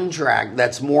contract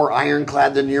that's more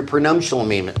ironclad than your prenuptial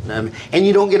agreement. And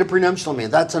you don't get a prenuptial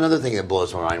agreement. That's another thing that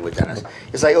blows my mind with dentists.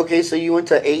 It's like, okay, so you went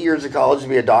to 8 years of college to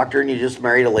be a doctor and you just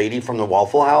married a lady from the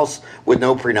Waffle House with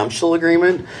no prenuptial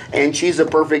agreement, and she's a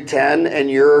perfect 10 and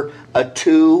you're a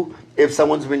 2 if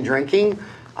someone's been drinking.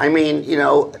 I mean,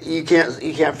 you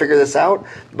can't figure this out,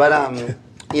 but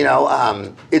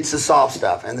it's the soft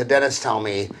stuff. And the dentists tell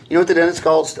me, you know what the dentists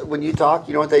call when you talk?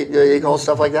 You know what they call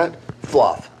stuff like that?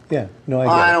 Fluff. Yeah. No,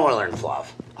 I don't want to learn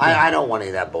fluff. I don't want any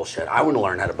of that bullshit. I want to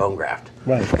learn how to bone graft.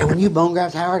 Right. And when you bone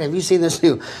graft, Howard, have you seen this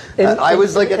new? I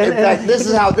was like, in fact, this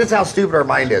is how stupid our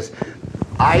mind is.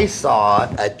 I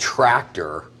saw a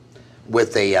tractor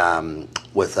with a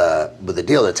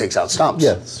deal that takes out stumps.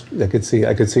 Yes, I could see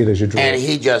it as you drove. And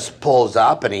he just pulls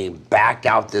up and he backed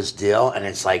out this deal, and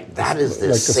it's like, that is the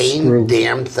like same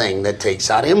damn thing that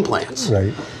takes out implants.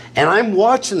 Right. And I'm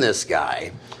watching this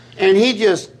guy, and he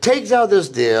just takes out this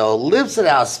deal, lifts it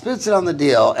out, spits it on the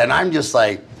deal, and I'm just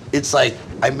like, it's like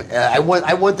I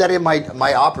want that in my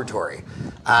operatory.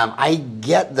 I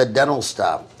get the dental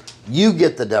stuff. You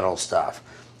get the dental stuff.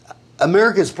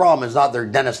 America's problem is not their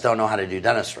dentists don't know how to do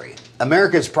dentistry.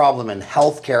 America's problem in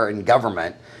healthcare and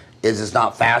government is it's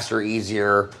not faster,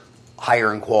 easier,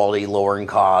 higher in quality, lower in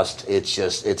cost.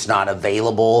 It's not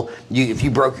available. If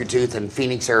you broke your tooth in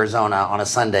Phoenix, Arizona on a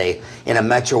Sunday in a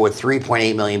metro with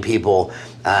 3.8 million people,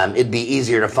 it'd be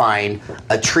easier to find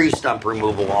a tree stump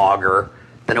removal auger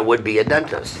than it would be a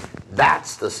dentist.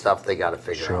 That's the stuff they got to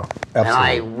figure out. Absolutely. And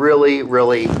I really,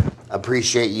 really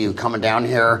Appreciate you coming down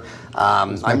here.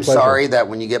 I'm pleasure. sorry that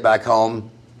when you get back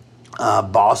home,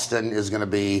 Boston is going to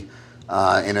be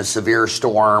in a severe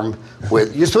storm.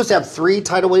 With you're supposed to have 3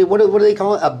 tidal wave. What do they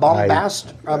call it? A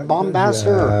bombast? A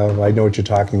bombaster? Yeah, I know what you're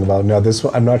talking about. No, this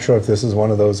one, I'm not sure if this is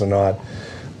one of those or not.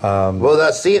 Well,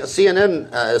 that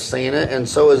CNN is saying it, and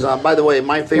so is. By the way,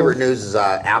 my favorite news is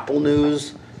Apple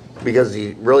News, because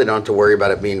you really don't have to worry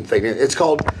about it being fake news. It's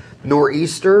called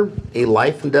Nor'easter, a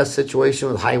life and death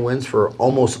situation with high winds for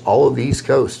almost all of the East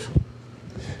Coast.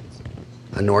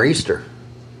 A nor'easter.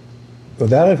 Well,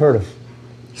 that I've heard of.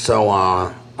 So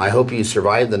I hope you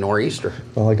survive the nor'easter.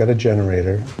 Well, I got a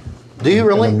generator. Do you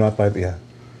really? And I'm not by, yeah.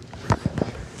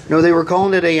 No, they were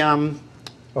calling it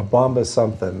A bomba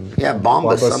something. Yeah,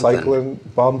 bomba something.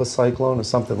 Bomba cyclone or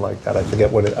something like that. I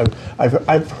forget what it.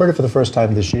 I've heard it for the first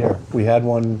time this year. We had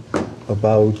one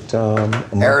about a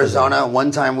month Arizona. ago.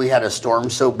 One time we had a storm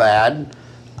so bad,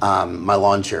 my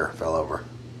lawn chair fell over.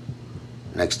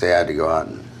 Next day I had to go out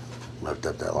and lift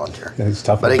up that lawn chair. Yeah, it's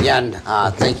tough. But again,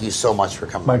 thank you so much for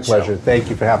coming. My on the pleasure. show. Thank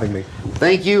you for having me.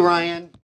 Thank you, Ryan.